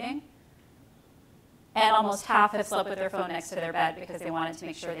vibrating. And almost half have slept with their phone next to their bed because they wanted to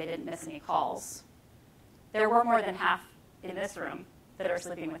make sure they didn't miss any calls. There were more than half in this room that are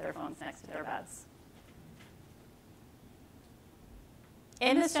sleeping with their phones next to their beds.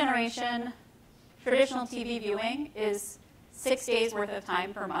 In this generation, traditional TV viewing is 6 days worth of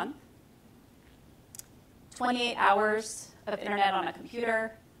time per month, 28 hours of internet on a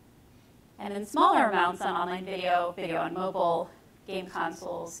computer, and in smaller amounts on online video, video on mobile, game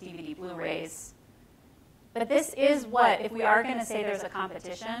consoles, DVD Blu-rays. But this is what, if we are going to say there's a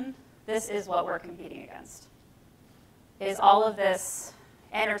competition, this is what we're competing against, is all of this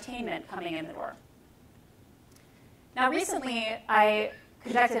entertainment coming in the door. Now, recently, I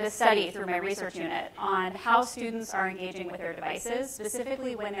conducted a study through my research unit on how students are engaging with their devices,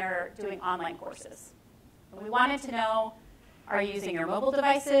 specifically when they're doing online courses. We wanted to know, are you using your mobile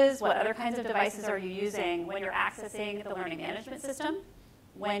devices? What other kinds of devices are you using when you're accessing the learning management system,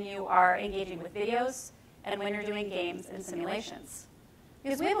 when you are engaging with videos, and when you're doing games and simulations?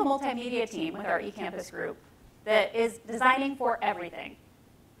 Because we have a multimedia team with our eCampus group that is designing for everything.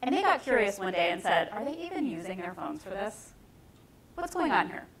 And they got curious one day and said, are they even using their phones for this? What's going on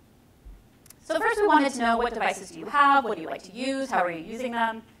here? So first we wanted to know, what devices do you have? What do you like to use? How are you using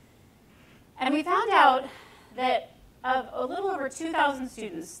them? And we found out that of a little over 2,000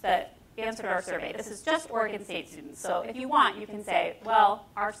 students that answered our survey, this is just Oregon State students. So if you want, you can say, well,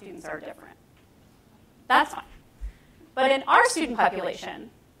 our students are different. That's fine. But in our student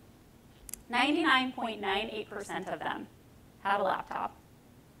population, 99.98% of them have a laptop.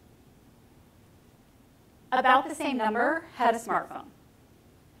 About the same number had a smartphone.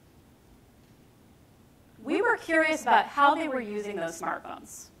 We were curious about how they were using those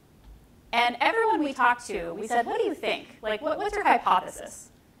smartphones. And everyone we talked to, we said, what do you think? Like, what's your hypothesis?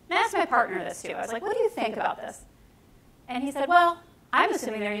 And I asked my partner this too. I was like, what do you think about this? And he said, well, I'm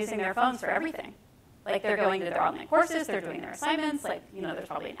assuming they're using their phones for everything. Like, they're going to their online courses, they're doing their assignments, like, there's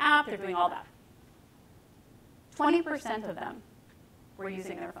probably an app, they're doing all that. 20% of them were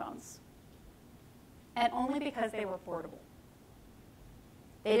using their phones. And only because they were portable.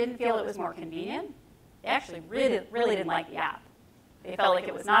 They didn't feel it was more convenient. They actually really didn't like the app. They felt like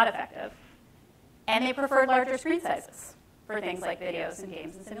it was not effective. And they preferred larger screen sizes for things like videos and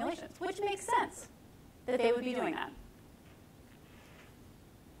games and simulations, which makes sense that they would be doing that.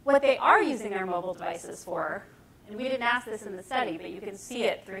 What they are using their mobile devices for, and we didn't ask this in the study, but you can see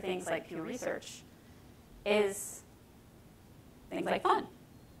it through things like Pew Research, is things like fun,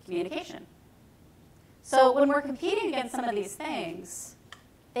 communication. So when we're competing against some of these things,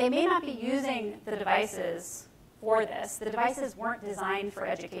 they may not be using the devices for this. The devices weren't designed for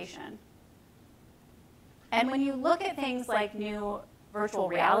education. And when you look at things like new virtual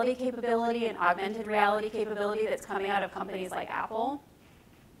reality capability and augmented reality capability that's coming out of companies like Apple,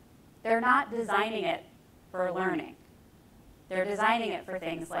 they're not designing it for learning. They're designing it for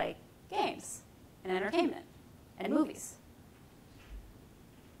things like games and entertainment and movies.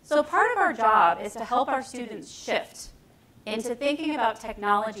 So part of our job is to help our students shift into thinking about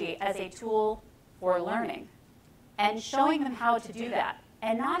technology as a tool for learning and showing them how to do that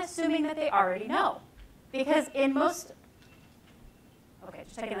and not assuming that they already know. Because in most, okay,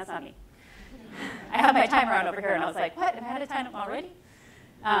 just checking that's not me. I have my timer on over here and I was like, what, am I out of time already?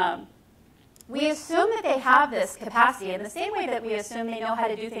 We assume that they have this capacity in the same way that we assume they know how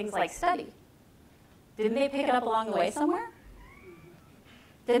to do things like study. Didn't they pick it up along the way somewhere?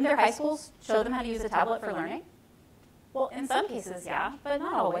 Didn't their high schools show them how to use a tablet for learning? Well, in some cases, yeah, but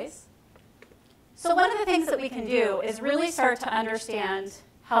not always. So one of the things that we can do is really start to understand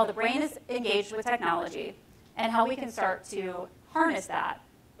how the brain is engaged with technology and how we can start to harness that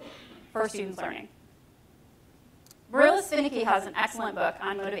for students' learning. Marilla Svinicki has an excellent book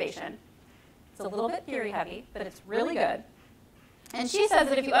on motivation. It's a little bit theory heavy, but it's really good. And she says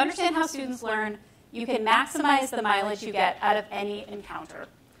that if you understand how students learn, you can maximize the mileage you get out of any encounter.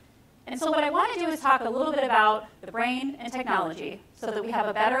 And so what I want to do is talk a little bit about the brain and technology so that we have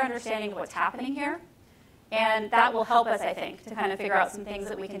a better understanding of what's happening here. And that will help us, I think, to kind of figure out some things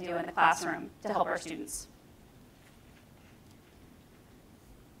that we can do in the classroom to help our students.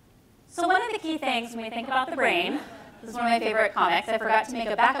 So one of the key things when we think about the brain, this is one of my favorite comics. I forgot to make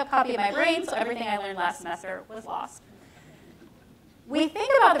a backup copy of my brain, so everything I learned last semester was lost. We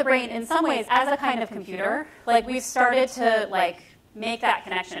think about the brain in some ways as a kind of computer. Like we've started to make that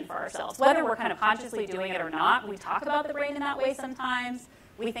connection for ourselves. Whether we're kind of consciously doing it or not, we talk about the brain in that way sometimes.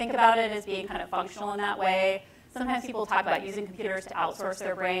 We think about it as being kind of functional in that way. Sometimes people talk about using computers to outsource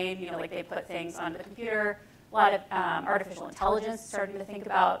their brain, like they put things onto the computer. A lot of artificial intelligence is starting to think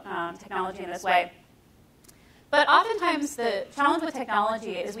about technology in this way. But oftentimes the challenge with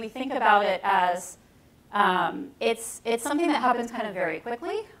technology is we think about it as it's something that happens kind of very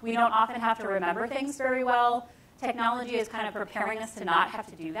quickly. We don't often have to remember things very well. Technology is kind of preparing us to not have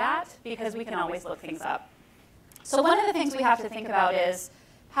to do that because we can always look things up. So one of the things we have to think about is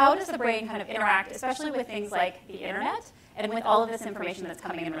how does the brain kind of interact, especially with things like the internet and with all of this information that's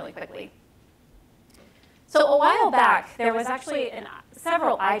coming in really quickly. So a while back, there was actually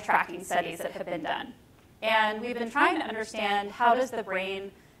several eye tracking studies that have been done. And we've been trying to understand how does the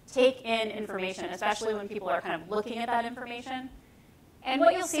brain take in information, especially when people are kind of looking at that information. And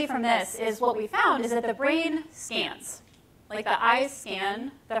what you'll see from this is what we found is that the brain scans. Like the eyes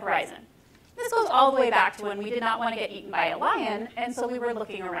scan the horizon. This goes all the way back to when we did not want to get eaten by a lion, and so we were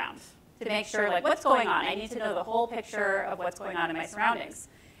looking around to make sure, what's going on? I need to know the whole picture of what's going on in my surroundings.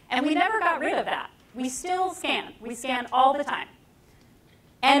 And we never got rid of that. We still scan. We scan all the time.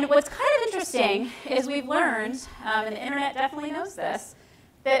 And what's kind of interesting is we've learned, and the internet definitely knows this,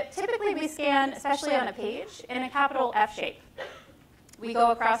 that typically we scan, especially on a page, in a capital F shape. We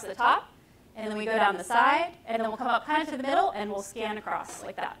go across the top, and then we go down the side, and then we'll come up kind of to the middle, and we'll scan across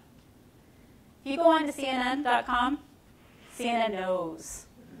like that. If you go on to CNN.com, CNN knows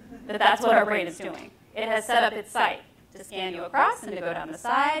that that's what our brain is doing. It has set up its site to scan you across and to go down the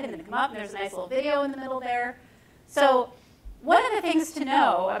side and then to come up, and there's a nice little video in the middle there. So one of the things to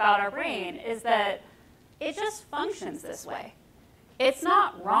know about our brain is that it just functions this way. It's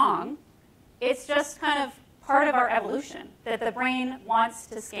not wrong. It's just kind of part of our evolution that the brain wants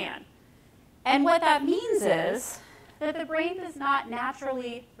to scan. And what that means is that the brain does not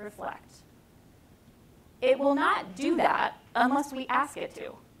naturally reflect. It will not do that unless we ask it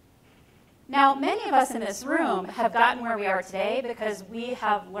to. Now, many of us in this room have gotten where we are today because we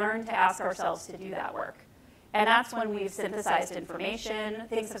have learned to ask ourselves to do that work. And that's when we've synthesized information.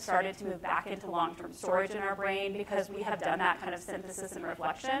 Things have started to move back into long-term storage in our brain because we have done that kind of synthesis and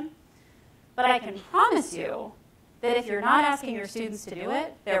reflection. But I can promise you that if you're not asking your students to do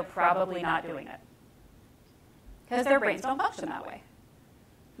it, they're probably not doing it. Because their brains don't function that way.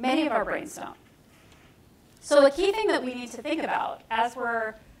 Many of our brains don't. So a key thing that we need to think about as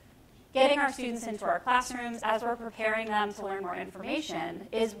we're getting our students into our classrooms, as we're preparing them to learn more information,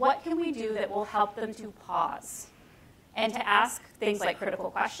 is what can we do that will help them to pause and to ask things like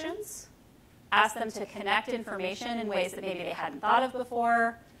critical questions, ask them to connect information in ways that maybe they hadn't thought of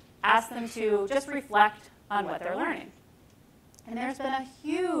before, ask them to just reflect on what they're learning. And there's been a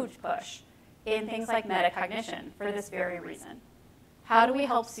huge push in things like metacognition for this very reason. How do we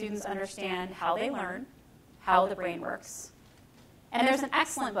help students understand how they learn, how the brain works? And there's an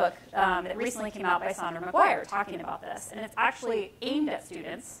excellent book that recently came out by Sandra McGuire talking about this. And it's actually aimed at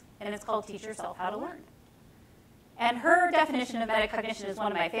students, and it's called Teach Yourself How to Learn. And her definition of metacognition is one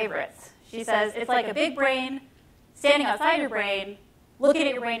of my favorites. She says it's like a big brain standing outside your brain, looking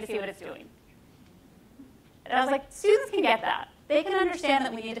at your brain to see what it's doing. And I was like, students can get that. They can understand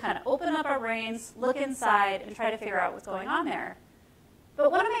that we need to kind of open up our brains, look inside, and try to figure out what's going on there.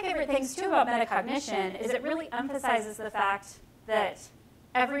 But one of my favorite things, too, about metacognition is it really emphasizes the fact that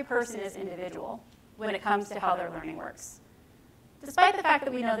every person is individual when it comes to how their learning works. Despite the fact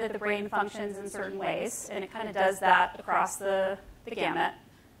that we know that the brain functions in certain ways, and it kind of does that across the gamut,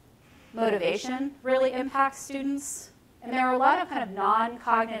 motivation really impacts students, and there are a lot of kind of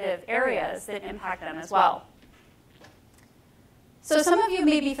non-cognitive areas that impact them as well. So some of you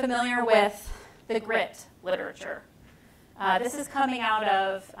may be familiar with the grit literature. This is coming out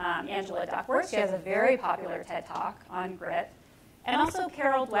of Angela Duckworth. She has a very popular TED Talk on grit. And also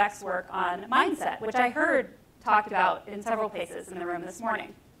Carol Dweck's work on mindset, which I heard talked about in several places in the room this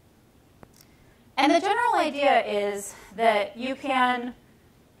morning. And the general idea is that you can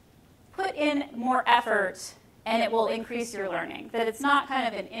put in more effort and it will increase your learning. That it's not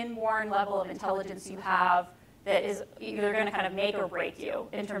kind of an inborn level of intelligence you have that is either going to kind of make or break you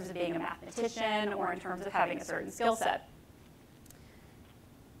in terms of being a mathematician or in terms of having a certain skill set.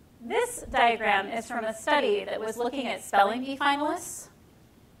 This diagram is from a study that was looking at spelling bee finalists.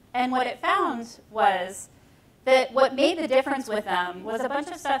 And what it found was that what made the difference with them was a bunch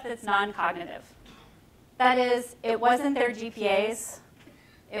of stuff that's non-cognitive. That is, it wasn't their GPAs,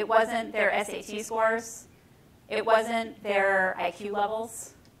 it wasn't their SAT scores, it wasn't their IQ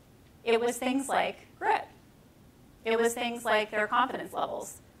levels. It was things like grit. It was things like their confidence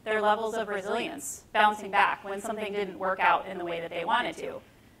levels, their levels of resilience, bouncing back when something didn't work out in the way that they wanted to.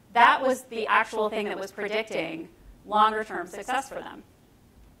 That was the actual thing that was predicting longer-term success for them.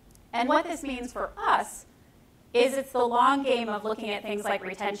 And what this means for us is it's the long game of looking at things like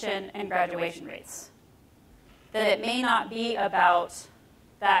retention and graduation rates. That it may not be about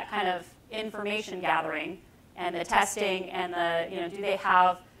that kind of information gathering and the testing and the, do they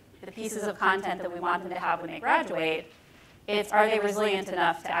have the pieces of content that we want them to have when they graduate? It's, are they resilient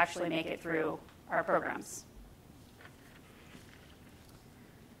enough to actually make it through our programs?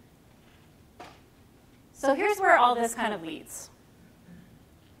 So here's where all this kind of leads.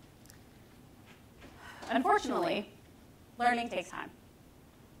 Unfortunately, learning takes time.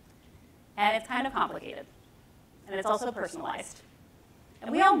 And it's kind of complicated. And it's also personalized.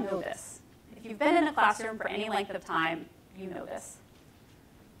 And we all know this. If you've been in a classroom for any length of time, you know this.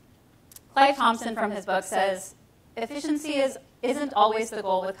 Clive Thompson from his book says, efficiency isn't always the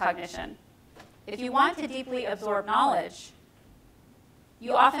goal with cognition. If you want to deeply absorb knowledge,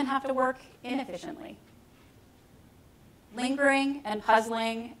 you often have to work inefficiently. Lingering and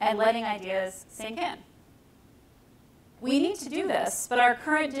puzzling and letting ideas sink in. We need to do this, but our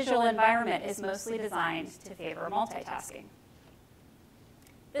current digital environment is mostly designed to favor multitasking.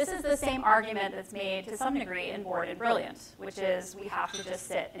 This is the same argument that's made to some degree in Bored and Brilliant, which is we have to just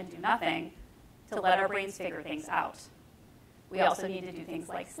sit and do nothing to let our brains figure things out. We also need to do things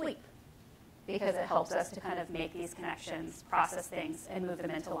like sleep. because it helps us to kind of make these connections, process things, and move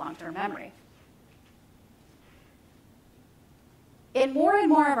them into long-term memory. In more and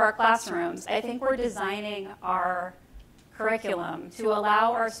more of our classrooms, I think we're designing our curriculum to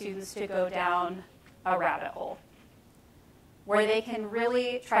allow our students to go down a rabbit hole where they can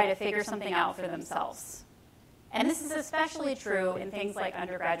really try to figure something out for themselves. And this is especially true in things like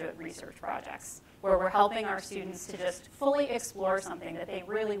undergraduate research projects, where we're helping our students to just fully explore something that they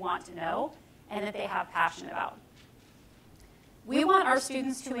really want to know and that they have passion about. We want our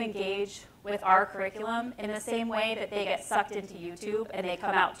students to engage with our curriculum in the same way that they get sucked into YouTube and they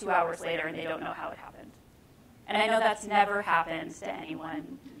come out 2 hours later and they don't know how it happened. And I know that's never happened to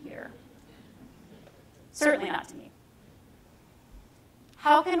anyone here. Certainly not to me.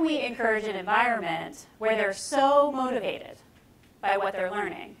 How can we encourage an environment where they're so motivated by what they're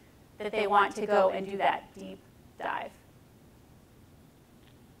learning that they want to go and do that deep dive?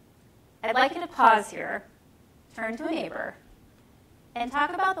 I'd like you to pause here, turn to a neighbor, and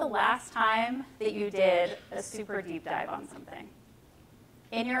talk about the last time that you did a super deep dive on something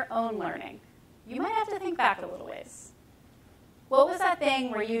in your own learning. You might have to think back a little ways. What was that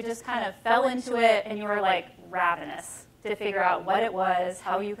thing where you just kind of fell into it and you were like ravenous to figure out what it was,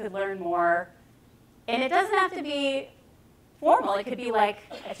 how you could learn more? And it doesn't have to be formal. It could be like,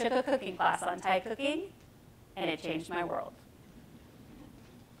 I took a cooking class on Thai cooking and it changed my world.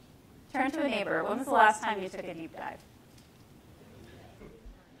 Turn to a neighbor. When was the last time you took a deep dive?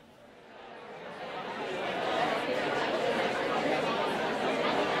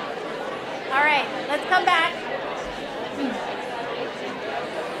 All right, let's come back.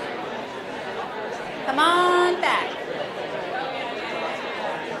 Come on back.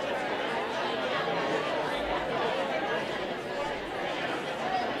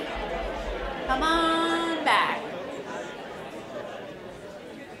 Come on back.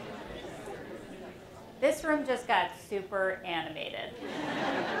 This room just got super animated.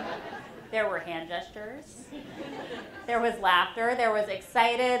 There were hand gestures. There was laughter. There was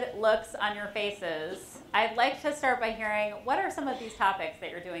excited looks on your faces. I'd like to start by hearing, what are some of these topics that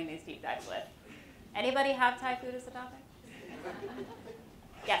you're doing these deep dives with? Anybody have Thai food as a topic?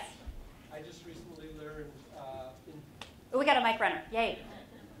 Yes? I just recently learned We got a mic runner. Yay.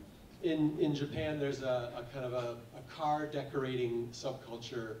 In Japan, there's a kind of a car decorating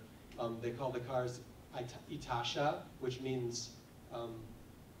subculture. They call the cars itasha, which means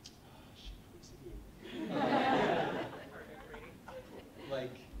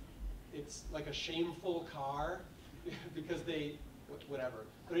like it's like a shameful car because they whatever.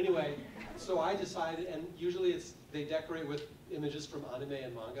 But anyway, so I decided, and usually they decorate with images from anime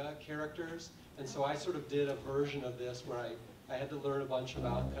and manga characters, and so I sort of did a version of this where I had to learn a bunch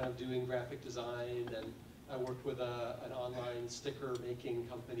about kind of doing graphic design, and I worked with an online sticker making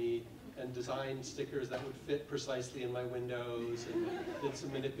company and designed stickers that would fit precisely in my windows, and did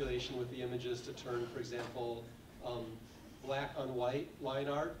some manipulation with the images to turn, for example, black on white line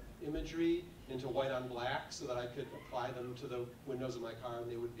art imagery into white on black so that I could apply them to the windows of my car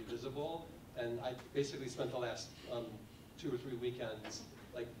and they would be visible. And I basically spent the last 2 or 3 weekends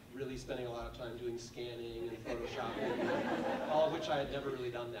like really spending a lot of time doing scanning and photoshopping, all of which I had never really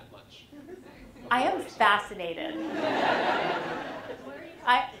done that much. I am fascinated.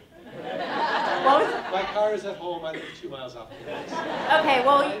 My car is at home. I live 2 miles off the place. Okay,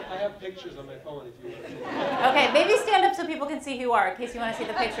 well... I have pictures on my phone if you want. Okay, maybe stand up so people can see who you are in case you want to see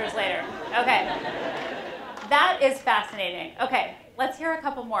the pictures later. Okay. That is fascinating. Okay, let's hear a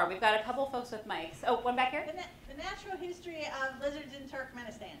couple more. We've got a couple folks with mics. Oh, one back here? The natural history of lizards in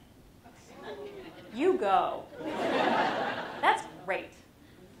Turkmenistan. You go. That's great.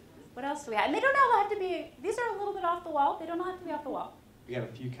 What else do we have? And they don't all have to be, these are a little bit off the wall. They don't all have to be off the wall. We got a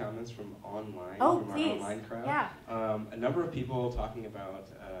few comments from online, from our online crowd. Yeah. A number of people talking about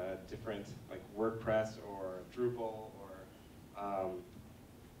different, like WordPress or Drupal or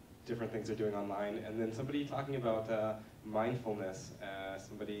different things they're doing online. And then somebody talking about mindfulness.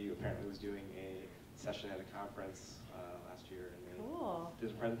 Somebody apparently was doing a session at a conference last year, and they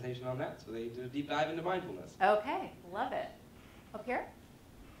did a presentation on that. So they did a deep dive into mindfulness. Okay, love it. Up here?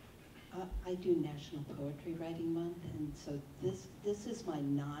 I do National Poetry Writing Month, and so this is my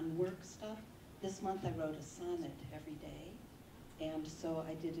non-work stuff. This month I wrote a sonnet every day, and so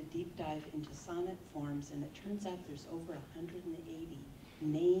I did a deep dive into sonnet forms, and it turns out there's over 180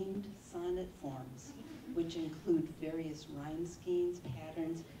 named sonnet forms, which include various rhyme schemes,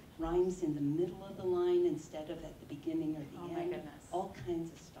 patterns, rhymes in the middle of the line instead of at the beginning or the end. My goodness. All kinds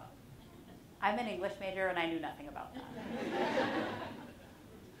of stuff. I'm an English major, and I knew nothing about that.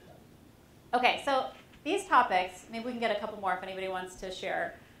 Okay, so these topics, maybe we can get a couple more if anybody wants to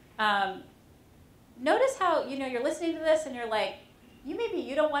share. notice how, you're listening to this and you're like, maybe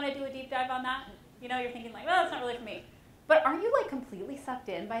you don't want to do a deep dive on that. You're thinking like, well, that's not really for me. But aren't you like completely sucked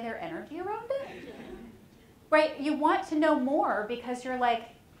in by their energy around it? Right? You want to know more because you're like,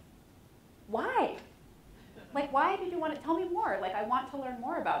 why? Like, why did you want to tell me more? Like, I want to learn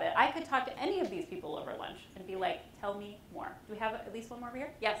more about it. I could talk to any of these people over lunch and be like, tell me more. Do we have at least one more over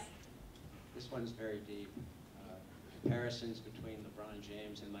here? Yes. This one's very deep. Comparisons between LeBron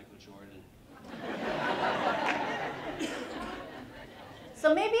James and Michael Jordan.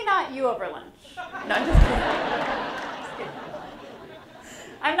 So maybe not you over lunch. No, I'm just kidding.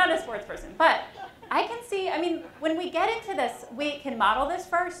 I'm not a sports person, but I can see, when we get into this, we can model this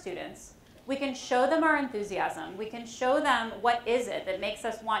for our students. We can show them our enthusiasm. We can show them what is it that makes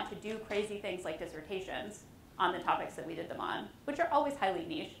us want to do crazy things like dissertations on the topics that we did them on, which are always highly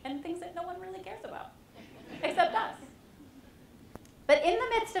niche and things that no one really cares about, except us. But in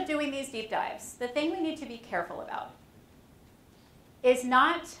the midst of doing these deep dives, the thing we need to be careful about is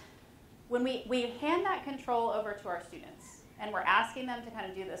not, when we hand that control over to our students and we're asking them to kind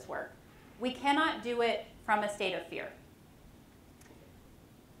of do this work, we cannot do it from a state of fear.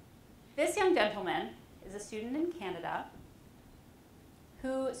 This young gentleman is a student in Canada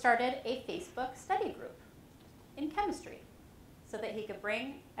who started a Facebook study group in chemistry so that he could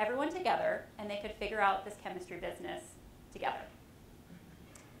bring everyone together and they could figure out this chemistry business together.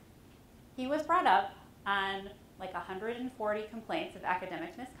 He was brought up on like 140 complaints of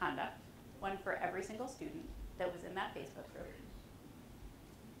academic misconduct, one for every single student that was in that Facebook group.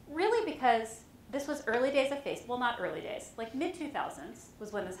 Really because this was early days of Facebook, well, not early days, like mid-2000s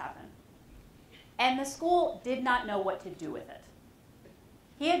was when this happened. And the school did not know what to do with it.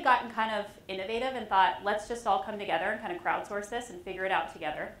 He had gotten kind of innovative and thought, let's just all come together and kind of crowdsource this and figure it out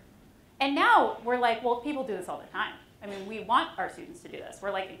together. And now we're like, well, people do this all the time. We want our students to do this.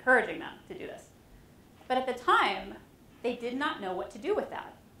 We're like encouraging them to do this. But at the time, they did not know what to do with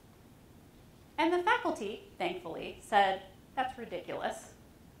that. And the faculty, thankfully, said, that's ridiculous,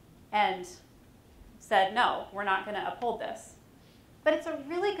 and said, no, we're not going to uphold this. But it's a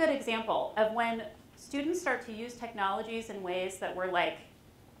really good example of when students start to use technologies in ways that we're like,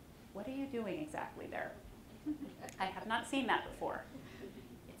 what are you doing exactly there? I have not seen that before.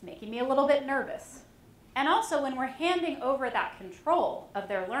 It's making me a little bit nervous. And also when we're handing over that control of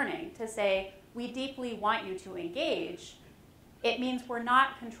their learning to say, we deeply want you to engage, it means we're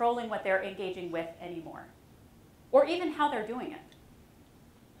not controlling what they're engaging with anymore, or even how they're doing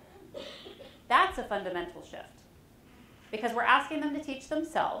it. That's a fundamental shift. Because we're asking them to teach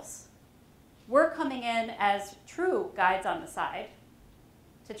themselves. We're coming in as true guides on the side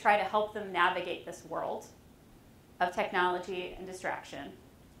to try to help them navigate this world of technology and distraction.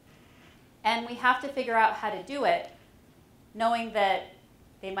 And we have to figure out how to do it, knowing that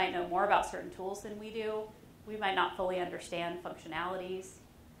they might know more about certain tools than we do. We might not fully understand functionalities.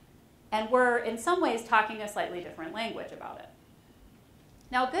 And we're, in some ways, talking a slightly different language about it.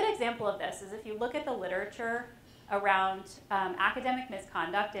 Now, a good example of this is if you look at the literature around academic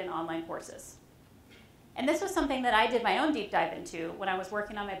misconduct in online courses. And this was something that I did my own deep dive into when I was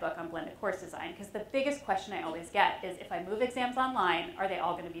working on my book on blended course design, because the biggest question I always get is, if I move exams online, are they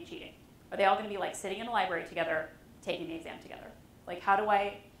all going to be cheating? Are they all going to be like sitting in a library together, taking the exam together? Like, how do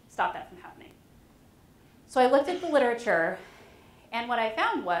I stop that from happening? So I looked at the literature, and what I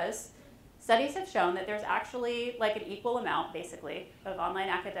found was studies have shown that there's actually like an equal amount, basically, of online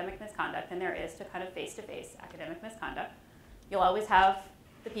academic misconduct than there is to kind of face-to-face academic misconduct. You'll always have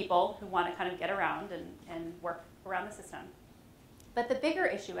the people who want to kind of get around and work around the system. But the bigger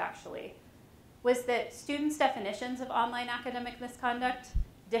issue, actually, was that students' definitions of online academic misconduct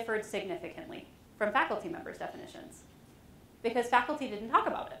differed significantly from faculty members' definitions, because faculty didn't talk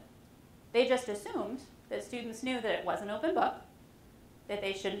about it. They just assumed that students knew that it was an open book, that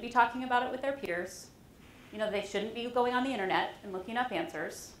they shouldn't be talking about it with their peers, they shouldn't be going on the internet and looking up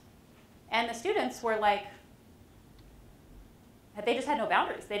answers. And the students were like, they just had no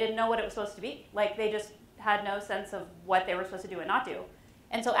boundaries. They didn't know what it was supposed to be. Like, they just had no sense of what they were supposed to do and not do.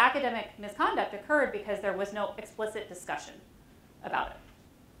 And so academic misconduct occurred because there was no explicit discussion about it.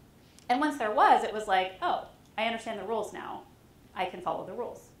 And once there was, it was like, oh, I understand the rules now. I can follow the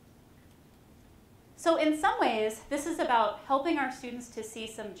rules. So in some ways, this is about helping our students to see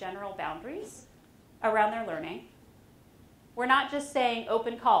some general boundaries around their learning. We're not just saying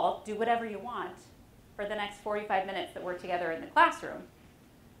open call, do whatever you want for the next 45 minutes that we're together in the classroom.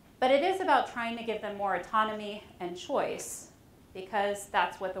 But it is about trying to give them more autonomy and choice, because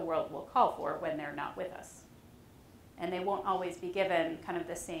that's what the world will call for when they're not with us. And they won't always be given kind of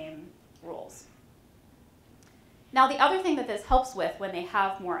the same rules. Now, the other thing that this helps with when they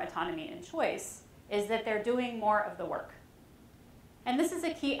have more autonomy and choice is that they're doing more of the work. And this is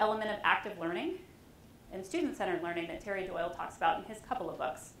a key element of active learning and student-centered learning that Terry Doyle talks about in his couple of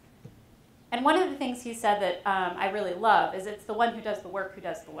books. And one of the things he said that I really love is it's the one who does the work who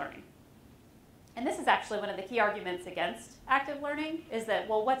does the learning. And this is actually one of the key arguments against active learning is that,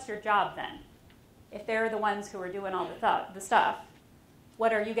 well, what's your job then? If they're the ones who are doing all the stuff,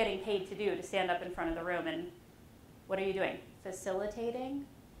 what are you getting paid to do to stand up in front of the room and what are you doing? Facilitating?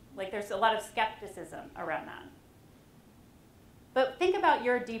 Like there's a lot of skepticism around that. But think about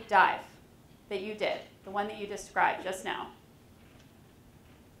your deep dive that you did, the one that you described just now.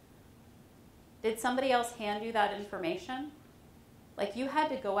 Did somebody else hand you that information? Like you had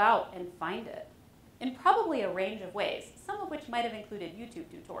to go out and find it in probably a range of ways, some of which might have included YouTube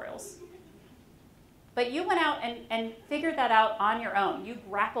tutorials. But you went out and figured that out on your own. You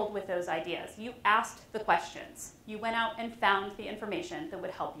grappled with those ideas. You asked the questions. You went out and found the information that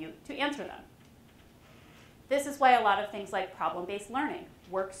would help you to answer them. This is why a lot of things like problem-based learning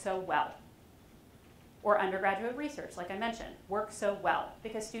work so well. Or undergraduate research, like I mentioned, work so well.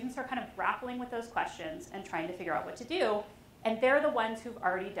 Because students are kind of grappling with those questions and trying to figure out what to do. And they're the ones who've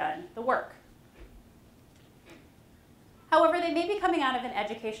already done the work. However, they may be coming out of an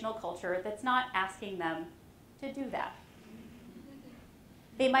educational culture that's not asking them to do that.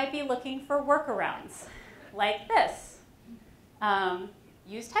 They might be looking for workarounds, like this.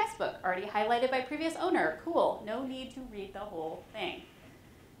 Use textbook, already highlighted by previous owner. Cool, no need to read the whole thing.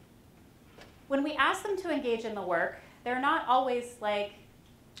 When we ask them to engage in the work, they're not always like,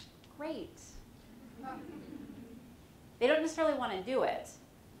 great. They don't necessarily want to do it.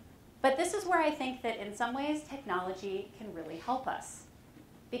 But this is where I think that in some ways technology can really help us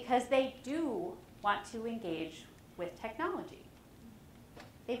because they do want to engage with technology.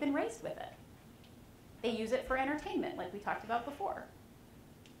 They've been raised with it. They use it for entertainment, like we talked about before.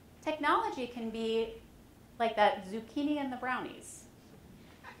 Technology can be like that zucchini and the brownies,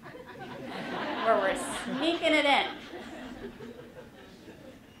 where we're sneaking it in.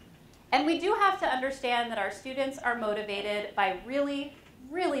 And we do have to understand that our students are motivated by really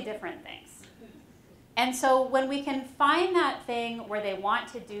different things. And so when we can find that thing where they want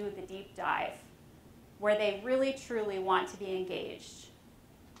to do the deep dive, where they really truly want to be engaged,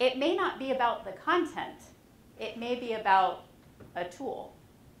 it may not be about the content. It may be about a tool.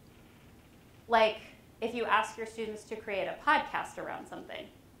 Like if you ask your students to create a podcast around something,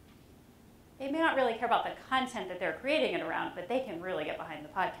 they may not really care about the content that they're creating it around, but they can really get behind the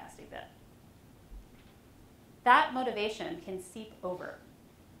podcasting bit. That motivation can seep over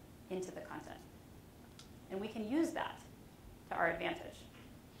into the content. And we can use that to our advantage.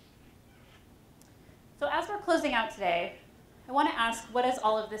 So as we're closing out today, I want to ask, what does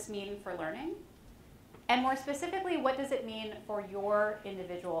all of this mean for learning? And more specifically, what does it mean for your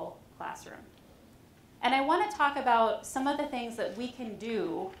individual classroom? And I want to talk about some of the things that we can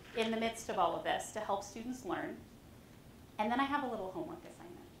do in the midst of all of this to help students learn. And then I have a little homework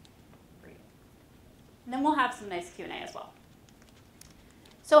assignment for you. And then we'll have some nice Q&A as well.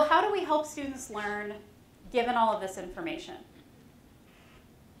 So how do we help students learn given all of this information?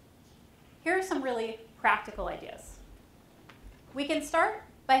 Here are some really practical ideas. We can start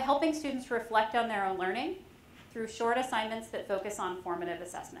by helping students reflect on their own learning through short assignments that focus on formative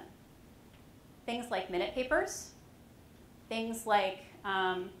assessment. Things like minute papers, things like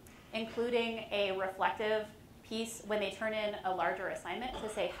including a reflective piece when they turn in a larger assignment to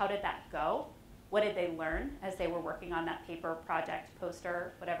say, how did that go? What did they learn as they were working on that paper, project,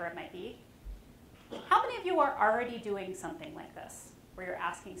 poster, whatever it might be? How many of you are already doing something like this, where you're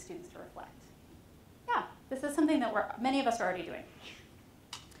asking students to reflect? Yeah, this is something that many of us are already doing.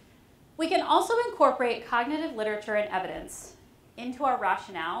 We can also incorporate cognitive literature and evidence into our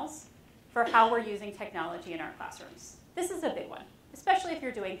rationales for how we're using technology in our classrooms. This is a big one, especially if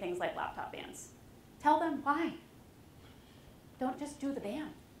you're doing things like laptop bans. Tell them why. Don't just do the ban.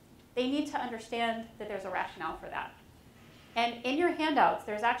 They need to understand that there's a rationale for that. And in your handouts,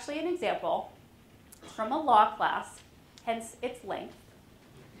 there's actually an example from a law class, hence its length.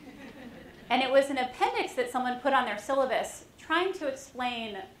 And it was an appendix that someone put on their syllabus trying to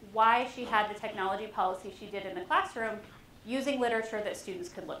explain why she had the technology policy she did in the classroom using literature that students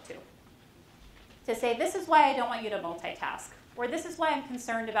could look to. To say, this is why I don't want you to multitask, or this is why I'm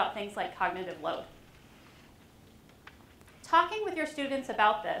concerned about things like cognitive load. Talking with your students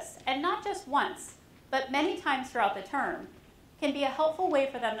about this, and not just once, but many times throughout the term, can be a helpful way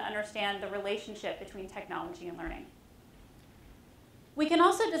for them to understand the relationship between technology and learning. We can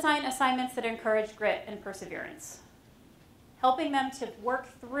also design assignments that encourage grit and perseverance, helping them to work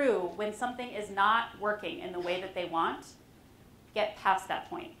through when something is not working in the way that they want, get past that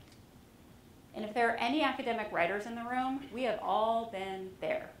point. And if there are any academic writers in the room, we have all been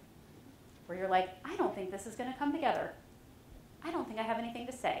there, where you're like, I don't think this is going to come together. I don't think I have anything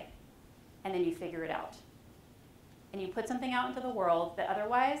to say. And then you figure it out. And you put something out into the world that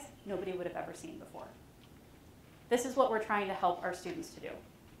otherwise nobody would have ever seen before. This is what we're trying to help our students to do.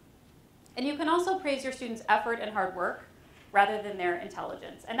 And you can also praise your students' effort and hard work rather than their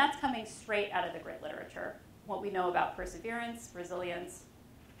intelligence. And that's coming straight out of the grit literature, what we know about perseverance, resilience.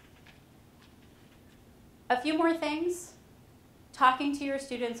 A few more things. Talking to your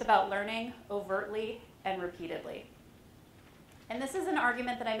students about learning overtly and repeatedly. And this is an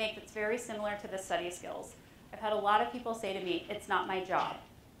argument that I make that's very similar to the study skills. I've had a lot of people say to me, it's not my job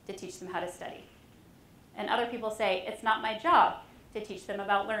to teach them how to study. And other people say, it's not my job to teach them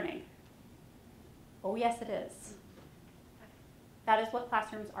about learning. Oh, yes, it is. That is what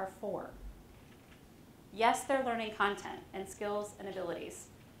classrooms are for. Yes, they're learning content and skills and abilities,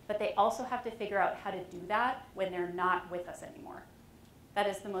 but they also have to figure out how to do that when they're not with us anymore. That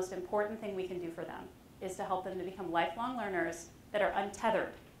is the most important thing we can do for them, is to help them to become lifelong learners that are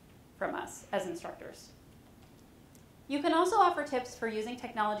untethered from us as instructors. You can also offer tips for using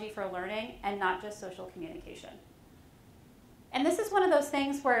technology for learning and not just social communication. And this is one of those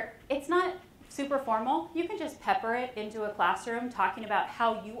things where it's not super formal. You can just pepper it into a classroom talking about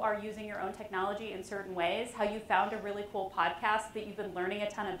how you are using your own technology in certain ways, how you found a really cool podcast that you've been learning a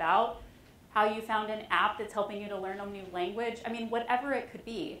ton about, how you found an app that's helping you to learn a new language. I mean, whatever it could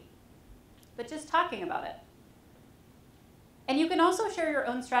be, but just talking about it. And you can also share your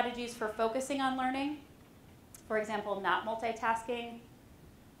own strategies for focusing on learning. For example, not multitasking,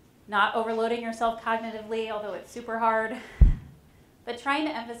 not overloading yourself cognitively, although it's super hard, but trying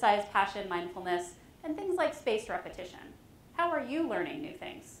to emphasize passion, mindfulness, and things like spaced repetition. How are you learning new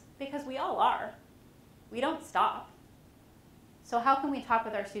things? Because we all are. We don't stop. So how can we talk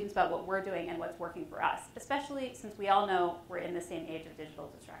with our students about what we're doing and what's working for us, especially since we all know we're in the same age of digital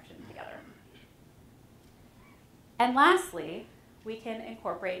distraction together? And lastly, we can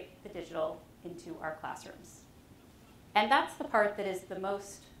incorporate the digital into our classrooms. And that's the part that is the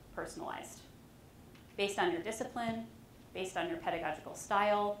most personalized, based on your discipline, based on your pedagogical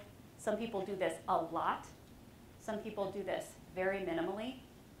style. Some people do this a lot. Some people do this very minimally.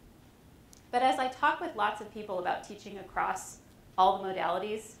 But as I talk with lots of people about teaching across all the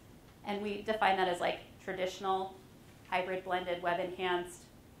modalities, and we define that as like traditional, hybrid, blended, web enhanced,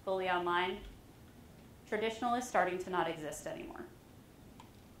 fully online, traditional is starting to not exist anymore.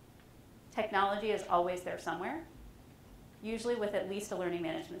 Technology is always there somewhere, usually with at least a learning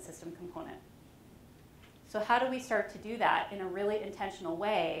management system component. So how do we start to do that in a really intentional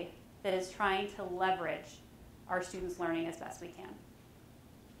way that is trying to leverage our students' learning as best we can?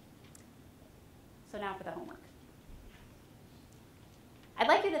 So now for the homework. I'd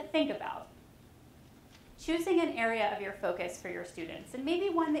like you to think about choosing an area of your focus for your students, and maybe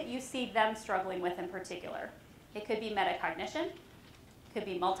one that you see them struggling with in particular. It could be metacognition, could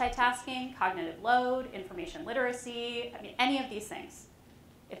be multitasking, cognitive load, information literacy, I mean, any of these things.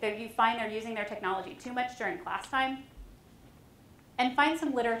 If you find they're using their technology too much during class time, and find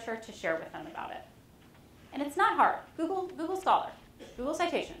some literature to share with them about it. And it's not hard. Google Scholar, Google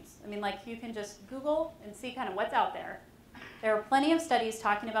Citations. I mean, like, you can just Google and see kind of what's out there. There are plenty of studies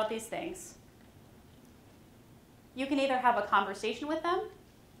talking about these things. You can either have a conversation with them,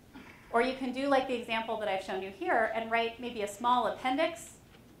 or you can do like the example that I've shown you here and write maybe a small appendix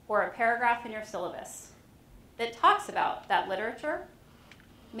or a paragraph in your syllabus that talks about that literature.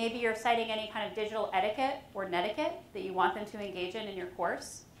 Maybe you're citing any kind of digital etiquette or netiquette that you want them to engage in your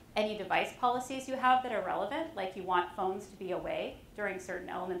course. Any device policies you have that are relevant, like you want phones to be away during certain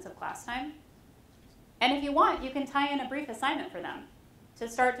elements of class time. And if you want, you can tie in a brief assignment for them to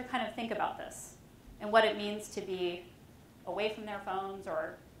start to kind of think about this and what it means to be away from their phones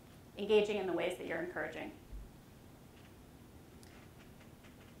or engaging in the ways that you're encouraging.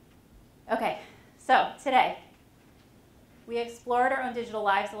 Okay, so today, we explored our own digital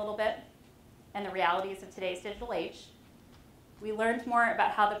lives a little bit and the realities of today's digital age. We learned more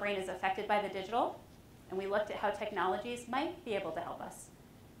about how the brain is affected by the digital, and we looked at how technologies might be able to help us.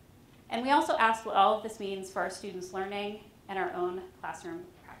 And we also asked what all of this means for our students' learning and our own classroom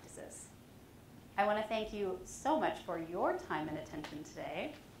practices. I want to thank you so much for your time and attention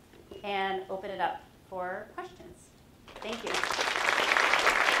today, and open it up for questions. Thank you.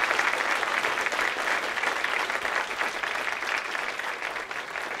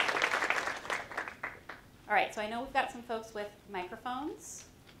 All right, so I know we've got some folks with microphones.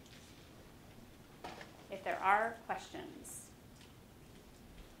 If there are questions.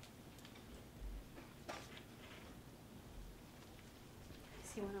 I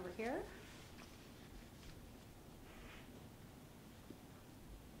see one over here.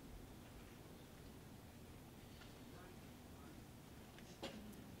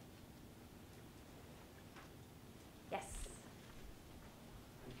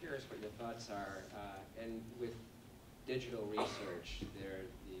 curious what your thoughts are. And with digital research,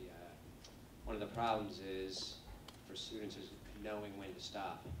 one of the problems is for students is knowing when to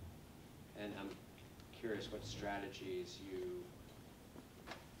stop. And I'm curious what strategies you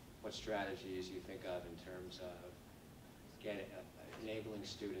think of in terms of enabling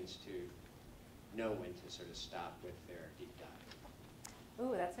students to know when to sort of stop with their deep dive.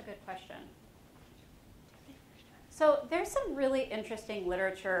 Ooh, that's a good question. So there's some really interesting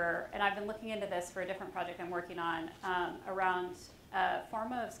literature, and I've been looking into this for a different project I'm working on, around a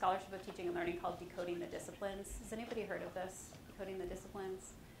form of scholarship of teaching and learning called Decoding the Disciplines. Has anybody heard of this, Decoding the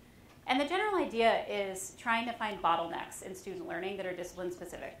Disciplines? And the general idea is trying to find bottlenecks in student learning that are discipline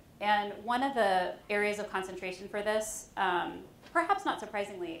specific. And one of the areas of concentration for this, perhaps not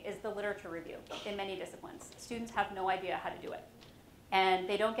surprisingly, is the literature review in many disciplines. Students have no idea how to do it. And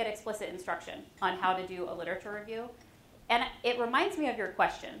they don't get explicit instruction on how to do a literature review. And it reminds me of your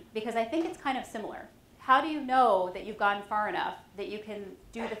question, because I think it's kind of similar. How do you know that you've gone far enough that you can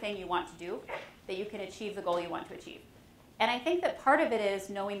do the thing you want to do, that you can achieve the goal you want to achieve? And I think that part of it is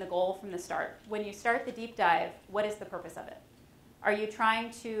knowing the goal from the start. When you start the deep dive, what is the purpose of it? Are you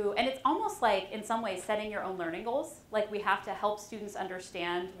trying to, and it's almost like, in some ways, setting your own learning goals. Like, we have to help students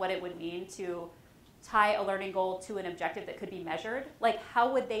understand what it would mean to tie a learning goal to an objective that could be measured. Like,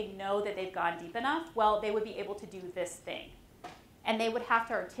 how would they know that they've gone deep enough? Well, they would be able to do this thing. And they would have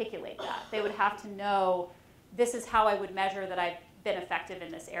to articulate that. They would have to know, this is how I would measure that I've been effective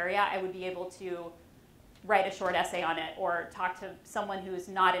in this area. I would be able to write a short essay on it, or talk to someone who's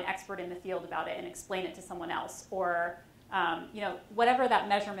not an expert in the field about it and explain it to someone else, or whatever that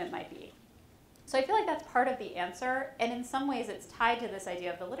measurement might be. So I feel like that's part of the answer, and in some ways it's tied to this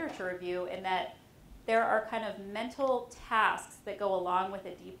idea of the literature review, in that there are kind of mental tasks that go along with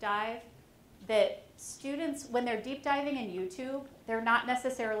a deep dive that students, when they're deep diving in YouTube, they're not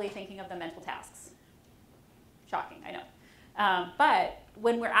necessarily thinking of the mental tasks. Shocking, I know. But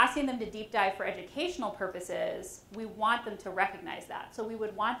when we're asking them to deep dive for educational purposes, we want them to recognize that. So we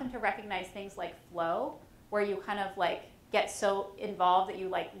would want them to recognize things like flow, where you kind of like get so involved that you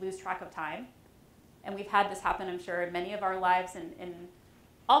like lose track of time. And we've had this happen, I'm sure, in many of our lives in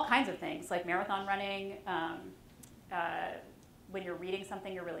all kinds of things, like marathon running, when you're reading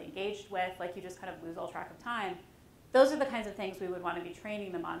something you're really engaged with, like you just kind of lose all track of time. Those are the kinds of things we would want to be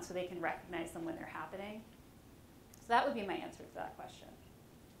training them on so they can recognize them when they're happening. So that would be my answer to that question.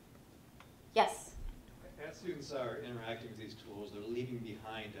 Yes? As students are interacting with these tools, they're leaving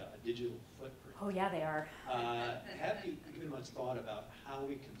behind a digital footprint. Oh yeah, they are. Have you given much thought about how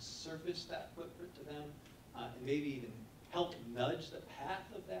we can surface that footprint to them, and maybe even help nudge the path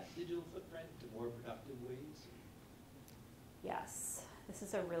of that digital footprint to more productive ways? Yes, this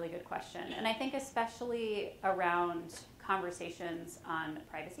is a really good question. And I think especially around conversations on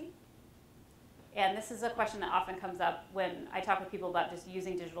privacy. And this is a question that often comes up when I talk with people about just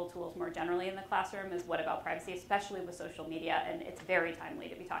using digital tools more generally in the classroom, is what about privacy, especially with social media, and it's very timely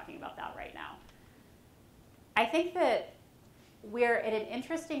to be talking about that right now. I think that we're at an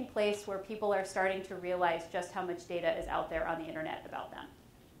interesting place where people are starting to realize just how much data is out there on the internet about them.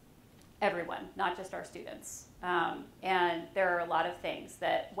 Everyone, not just our students. And there are a lot of things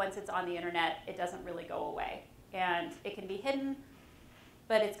that once it's on the internet, it doesn't really go away. And it can be hidden,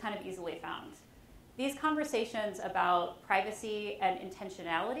 but it's kind of easily found. These conversations about privacy and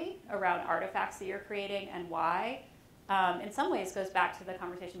intentionality around artifacts that you're creating and why, in some ways goes back to the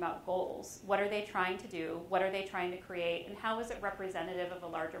conversation about goals. What are they trying to do? What are they trying to create? And how is it representative of a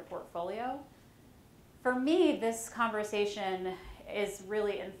larger portfolio? For me, this conversation is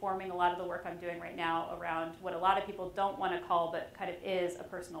really informing a lot of the work I'm doing right now around what a lot of people don't want to call, but kind of is, a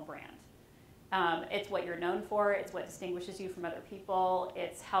personal brand. It's what you're known for. It's what distinguishes you from other people.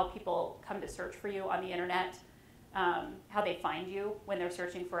 It's how people come to search for you on the internet, how they find you when they're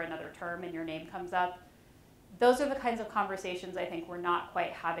searching for another term and your name comes up. Those are the kinds of conversations I think we're not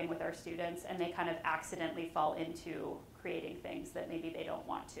quite having with our students, and they kind of accidentally fall into creating things that maybe they don't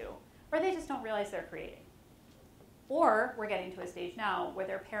want to, or they just don't realize they're creating. Or we're getting to a stage now where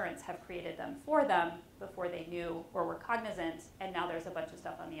their parents have created them for them before they knew or were cognizant, and now there's a bunch of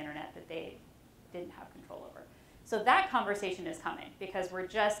stuff on the internet that they didn't have control over. So that conversation is coming, because we're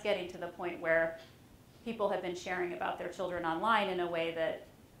just getting to the point where people have been sharing about their children online in a way that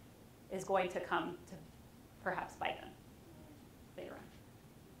is going to come to perhaps bite them later on.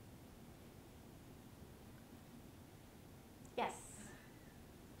 Yes?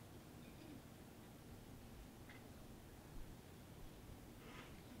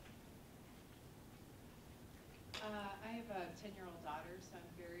 I have a 10-year-old daughter, so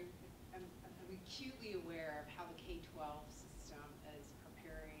I'm acutely aware of how the K-12 system is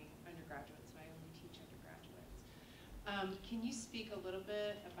preparing Can you speak a little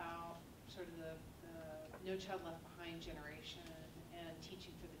bit about sort of the No Child Left Behind generation and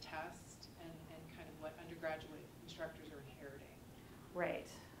teaching for the test and kind of what undergraduate instructors are inheriting? Right.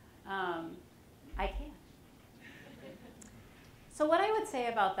 I can. So what I would say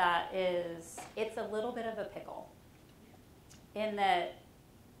about that is it's a little bit of a pickle in that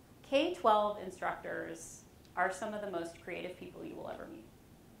K-12 instructors are some of the most creative people you will ever meet.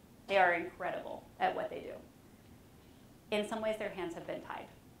 They are incredible at what they do. In some ways, their hands have been tied.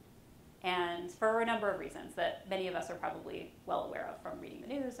 And for a number of reasons that many of us are probably well aware of from reading the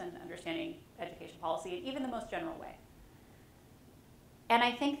news and understanding education policy in even the most general way. And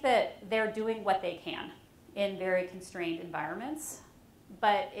I think that they're doing what they can in very constrained environments,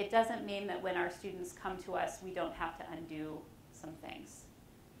 but it doesn't mean that when our students come to us, we don't have to undo some things.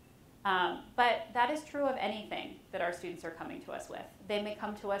 But that is true of anything that our students are coming to us with. They may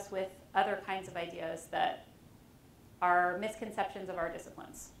come to us with other kinds of ideas that are misconceptions of our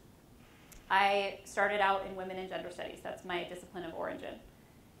disciplines. I started out in women and gender studies. That's my discipline of origin.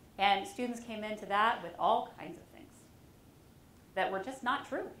 And students came into that with all kinds of things that were just not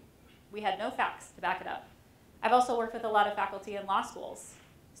true. We had no facts to back it up. I've also worked with a lot of faculty in law schools.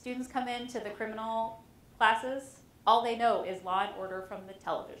 Students come into the criminal classes, all they know is Law and Order from the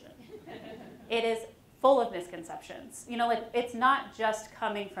television. It is full of misconceptions. You know, like, it's not just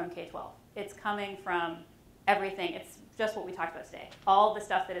coming from K-12. It's coming from everything. It's just what we talked about today. All the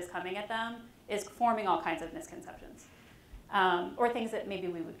stuff that is coming at them is forming all kinds of misconceptions, or things that maybe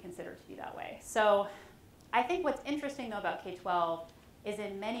we would consider to be that way. So I think what's interesting, though, about K-12 is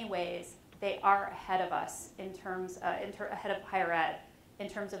in many ways they are ahead of us in terms, ahead of higher ed in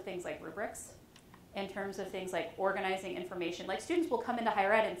terms of things like rubrics, in terms of things like organizing information. Like, students will come into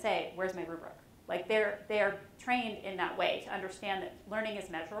higher ed and say, where's my rubric? Like, they're trained in that way to understand that learning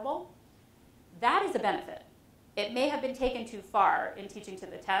is measurable. That is a benefit. It may have been taken too far in teaching to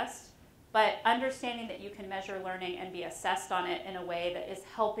the test, but understanding that you can measure learning and be assessed on it in a way that is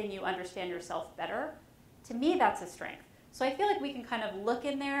helping you understand yourself better, to me, that's a strength. So I feel like we can kind of look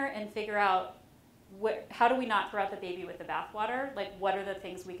in there and figure out how do we not throw out the baby with the bathwater? Like, what are the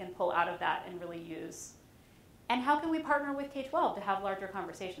things we can pull out of that and really use? And how can we partner with K-12 to have larger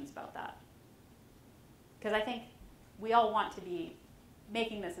conversations about that? Because I think we all want to be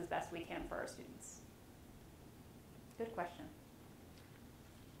making this as best we can for our students. Good question.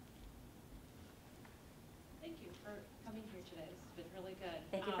 Thank you for coming here today. This has been really good.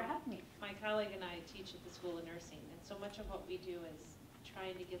 Thank you for having me. My colleague and I teach at the School of Nursing, and so much of what we do is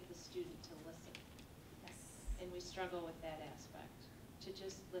trying to get the student to listen. Yes. And we struggle with that aspect, to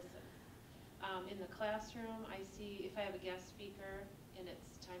just listen. In the classroom, I see if I have a guest speaker and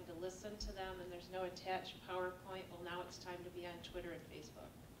it's time to listen to them and there's no attached PowerPoint, well, now it's time to be on Twitter and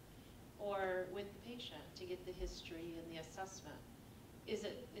Facebook. Or with the patient to get the history and the assessment. Is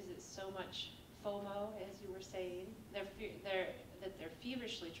it so much FOMO, as you were saying, that they're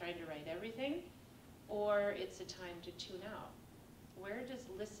feverishly trying to write everything, or it's a time to tune out? Where does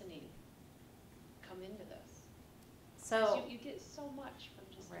listening come into this? So you get so much from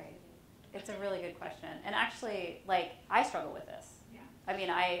just listening. It's a really good question. And actually, like, I struggle with this. Yeah. I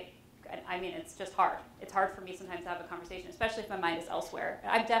mean, it's just hard. It's hard for me sometimes to have a conversation, especially if my mind is elsewhere.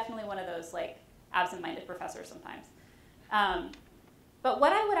 I'm definitely one of those, like, absent-minded professors sometimes. But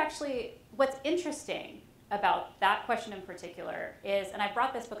what's interesting about that question in particular is, and I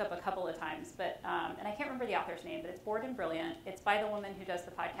brought this book up a couple of times, but, and I can't remember the author's name, but it's Bored and Brilliant. It's by the woman who does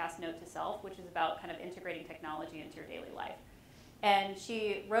the podcast Note to Self, which is about kind of integrating technology into your daily life. And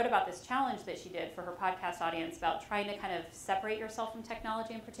she wrote about this challenge that she did for her podcast audience about trying to kind of separate yourself from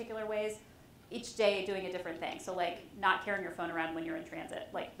technology in particular ways, each day doing a different thing. So, like, not carrying your phone around when you're in transit,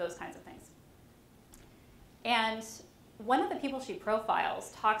 like those kinds of things. And one of the people she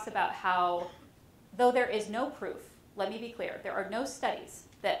profiles talks about how, though there is no proof, let me be clear, there are no studies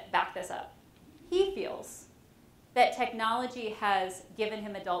that back this up, he feels that technology has given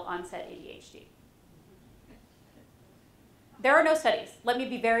him adult onset ADHD. There are no studies. Let me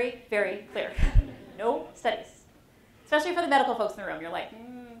be very, very clear. No studies. Especially for the medical folks in the room. You're like,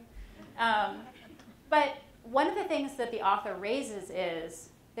 But one of the things that the author raises is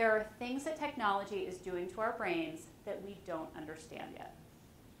there are things that technology is doing to our brains that we don't understand yet.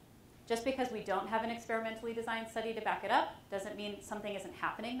 Just because we don't have an experimentally designed study to back it up doesn't mean something isn't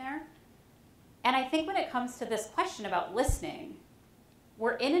happening there. And I think when it comes to this question about listening,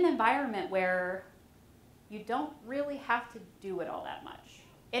 we're in an environment where you don't really have to do it all that much.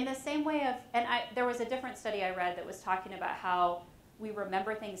 In the same way of, there was a different study I read that was talking about how we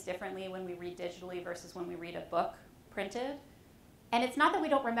remember things differently when we read digitally versus when we read a book printed. And it's not that we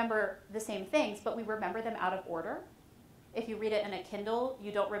don't remember the same things, but we remember them out of order. If you read it in a Kindle,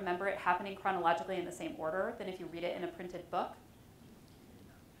 you don't remember it happening chronologically in the same order than if you read it in a printed book.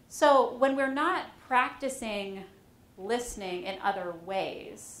 So when we're not practicing listening in other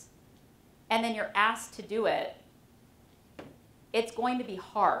ways, and then you're asked to do it, it's going to be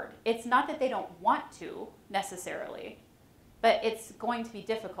hard. It's not that they don't want to necessarily, but it's going to be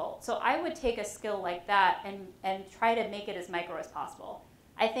difficult. So I would take a skill like that and try to make it as micro as possible.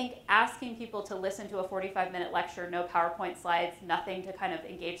 I think asking people to listen to a 45-minute lecture, no PowerPoint slides, nothing to kind of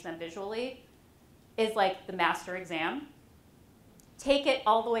engage them visually, is like the master exam. Take it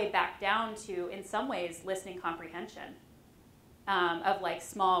all the way back down to, in some ways, listening comprehension of like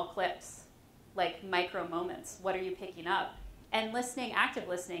small clips, like micro moments. What are you picking up? And listening, active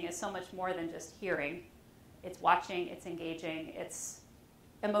listening, is so much more than just hearing. It's watching, it's engaging, it's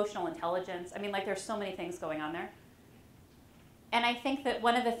emotional intelligence. I mean, like, there's so many things going on there. And I think that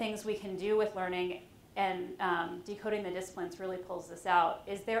one of the things we can do with learning and decoding the disciplines really pulls this out,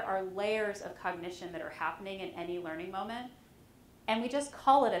 is there are layers of cognition that are happening in any learning moment. And we just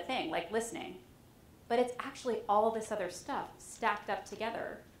call it a thing, like listening. But it's actually all this other stuff stacked up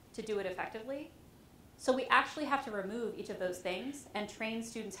together to do it effectively. So we actually have to remove each of those things and train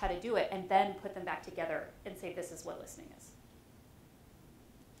students how to do it, and then put them back together and say, this is what listening is.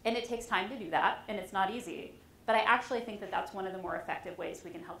 And it takes time to do that, and it's not easy. But I actually think that that's one of the more effective ways we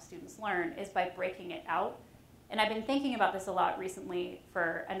can help students learn, is by breaking it out. And I've been thinking about this a lot recently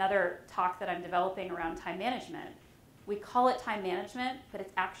for another talk that I'm developing around time management. We call it time management, but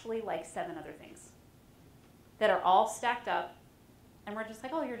it's actually like 7 other things that are all stacked up, and we're just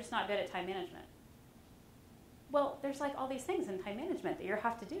like, oh, you're just not good at time management. Well, there's like all these things in time management that you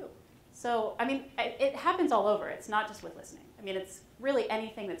have to do. So, I mean, it happens all over. It's not just with listening. I mean, it's really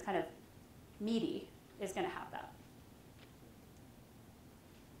anything that's kind of meaty is going to have that.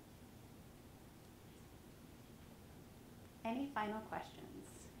 Any final questions?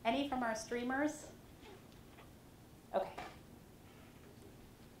 Any from our streamers? Okay.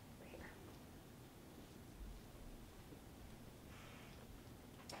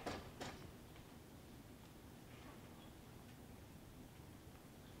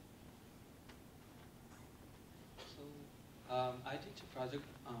 I teach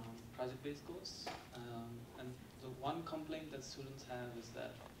a project-based course, and the one complaint that students have is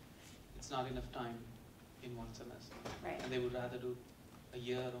that it's not enough time in one semester, right. And they would rather do a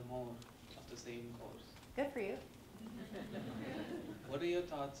year or more of the same course. Good for you. What are your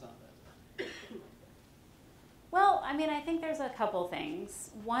thoughts on that? Well, I mean, I think there's a couple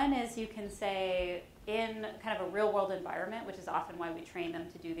things. One is you can say in kind of a real-world environment, which is often why we train them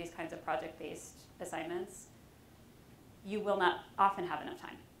to do these kinds of project-based assignments, you will not often have enough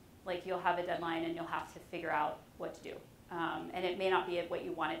time. Like, you'll have a deadline and you'll have to figure out what to do. And it may not be what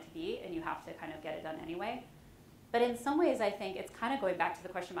you want it to be, and you have to kind of get it done anyway. But in some ways, I think it's kind of going back to the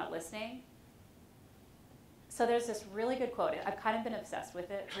question about listening. So there's this really good quote. I've kind of been obsessed with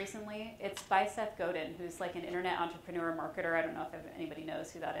it recently. It's by Seth Godin, who's like an internet entrepreneur, marketer. I don't know if anybody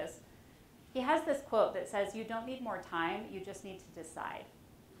knows who that is. He has this quote that says, you don't need more time, you just need to decide.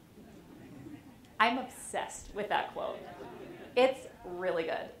 I'm obsessed with that quote. It's really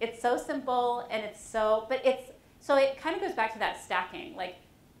good. It's so simple, and it's so, but it's, so it kind of goes back to that stacking. Like,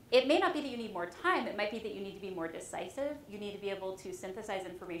 it may not be that you need more time, it might be that you need to be more decisive. You need to be able to synthesize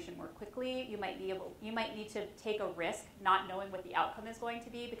information more quickly. You might need to take a risk not knowing what the outcome is going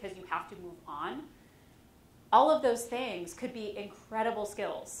to be because you have to move on. All of those things could be incredible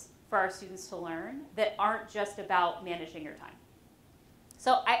skills for our students to learn that aren't just about managing your time.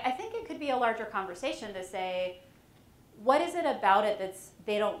 So I think it could be a larger conversation to say, what is it about it that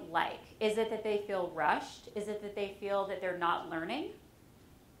they don't like? Is it that they feel rushed? Is it that they feel that they're not learning?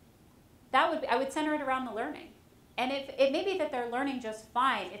 I would center it around the learning. And if it may be that they're learning just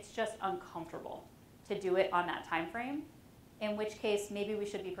fine, it's just uncomfortable to do it on that time frame, in which case maybe we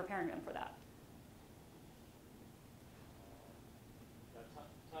should be preparing them for that.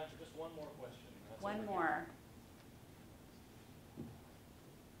 Time for just one more question. One more.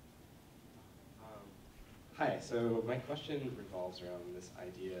 Hi, so my question revolves around this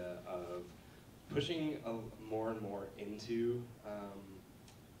idea of pushing more and more into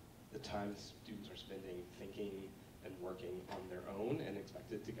the time students are spending thinking and working on their own and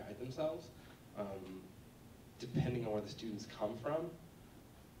expected to guide themselves. Depending on where the students come from,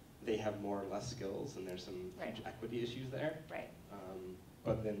 they have more or less skills, and there's some huge equity issues there. Right.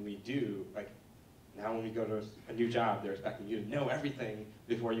 But then we do, like, now when we go to a new job, they're expecting you to know everything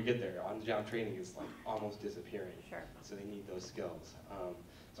before you get there. On-the-job training is like almost disappearing. Sure. So they need those skills.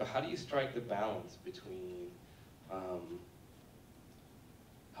 So how do you strike the balance between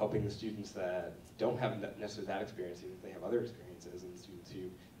helping the students that don't have necessarily that experience, even if they have other experiences, and the students who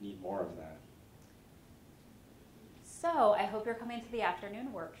need more of that. So I hope you're coming to the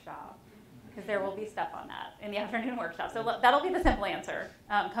afternoon workshop, because there will be stuff on that in the afternoon workshop. So that'll be the simple answer.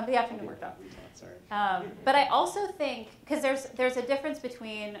 Come to the afternoon workshop. But I also think, because there's a difference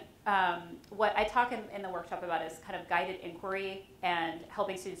between what I talk in the workshop about is kind of guided inquiry and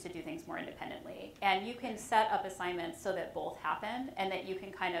helping students to do things more independently. And you can set up assignments so that both happen and that you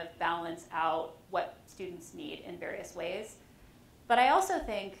can kind of balance out what students need in various ways. But I also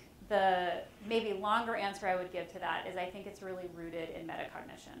think the maybe longer answer I would give to that is I think it's really rooted in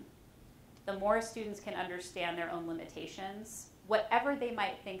metacognition. The more students can understand their own limitations, whatever they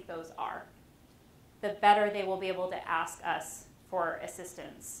might think those are, the better they will be able to ask us for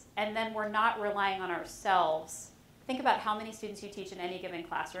assistance. And then we're not relying on ourselves. Think about how many students you teach in any given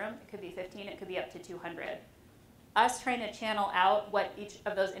classroom. It could be 15, it could be up to 200. Us trying to channel out what each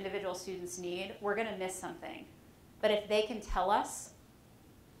of those individual students need, we're gonna miss something. But if they can tell us,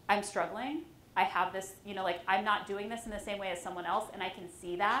 I'm struggling, I have this, like I'm not doing this in the same way as someone else, and I can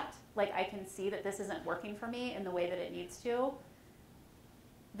see that, like I can see that this isn't working for me in the way that it needs to,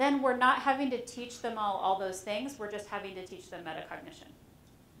 then we're not having to teach them all those things, we're just having to teach them metacognition,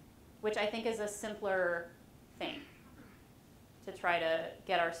 which I think is a simpler thing to try to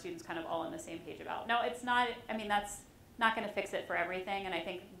get our students kind of all on the same page about. No, it's not, that's not gonna fix it for everything, and I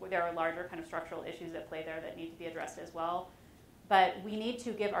think there are larger kind of structural issues at play there that need to be addressed as well. But we need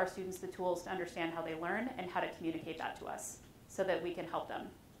to give our students the tools to understand how they learn and how to communicate that to us so that we can help them.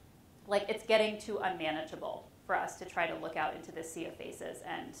 Like, it's getting too unmanageable for us to try to look out into this sea of faces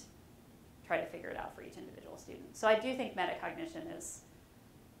and try to figure it out for each individual student. So I do think metacognition is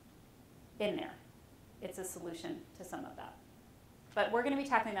in there. It's a solution to some of that. But we're going to be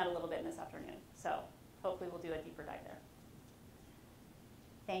tackling that a little bit in this afternoon. So hopefully we'll do a deeper dive there.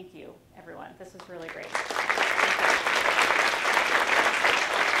 Thank you, everyone. This was really great.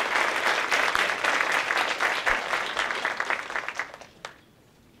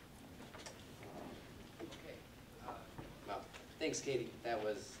 Thanks, Katie. That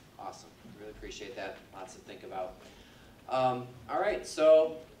was awesome. Really appreciate that. Lots to think about. All right,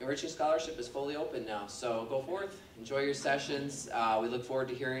 so Enriching Scholarship is fully open now. So go forth, enjoy your sessions. We look forward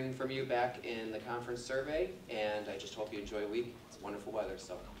to hearing from you back in the conference survey, and I just hope you enjoy a week. It's wonderful weather,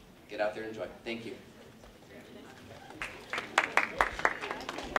 so get out there and enjoy. Thank you.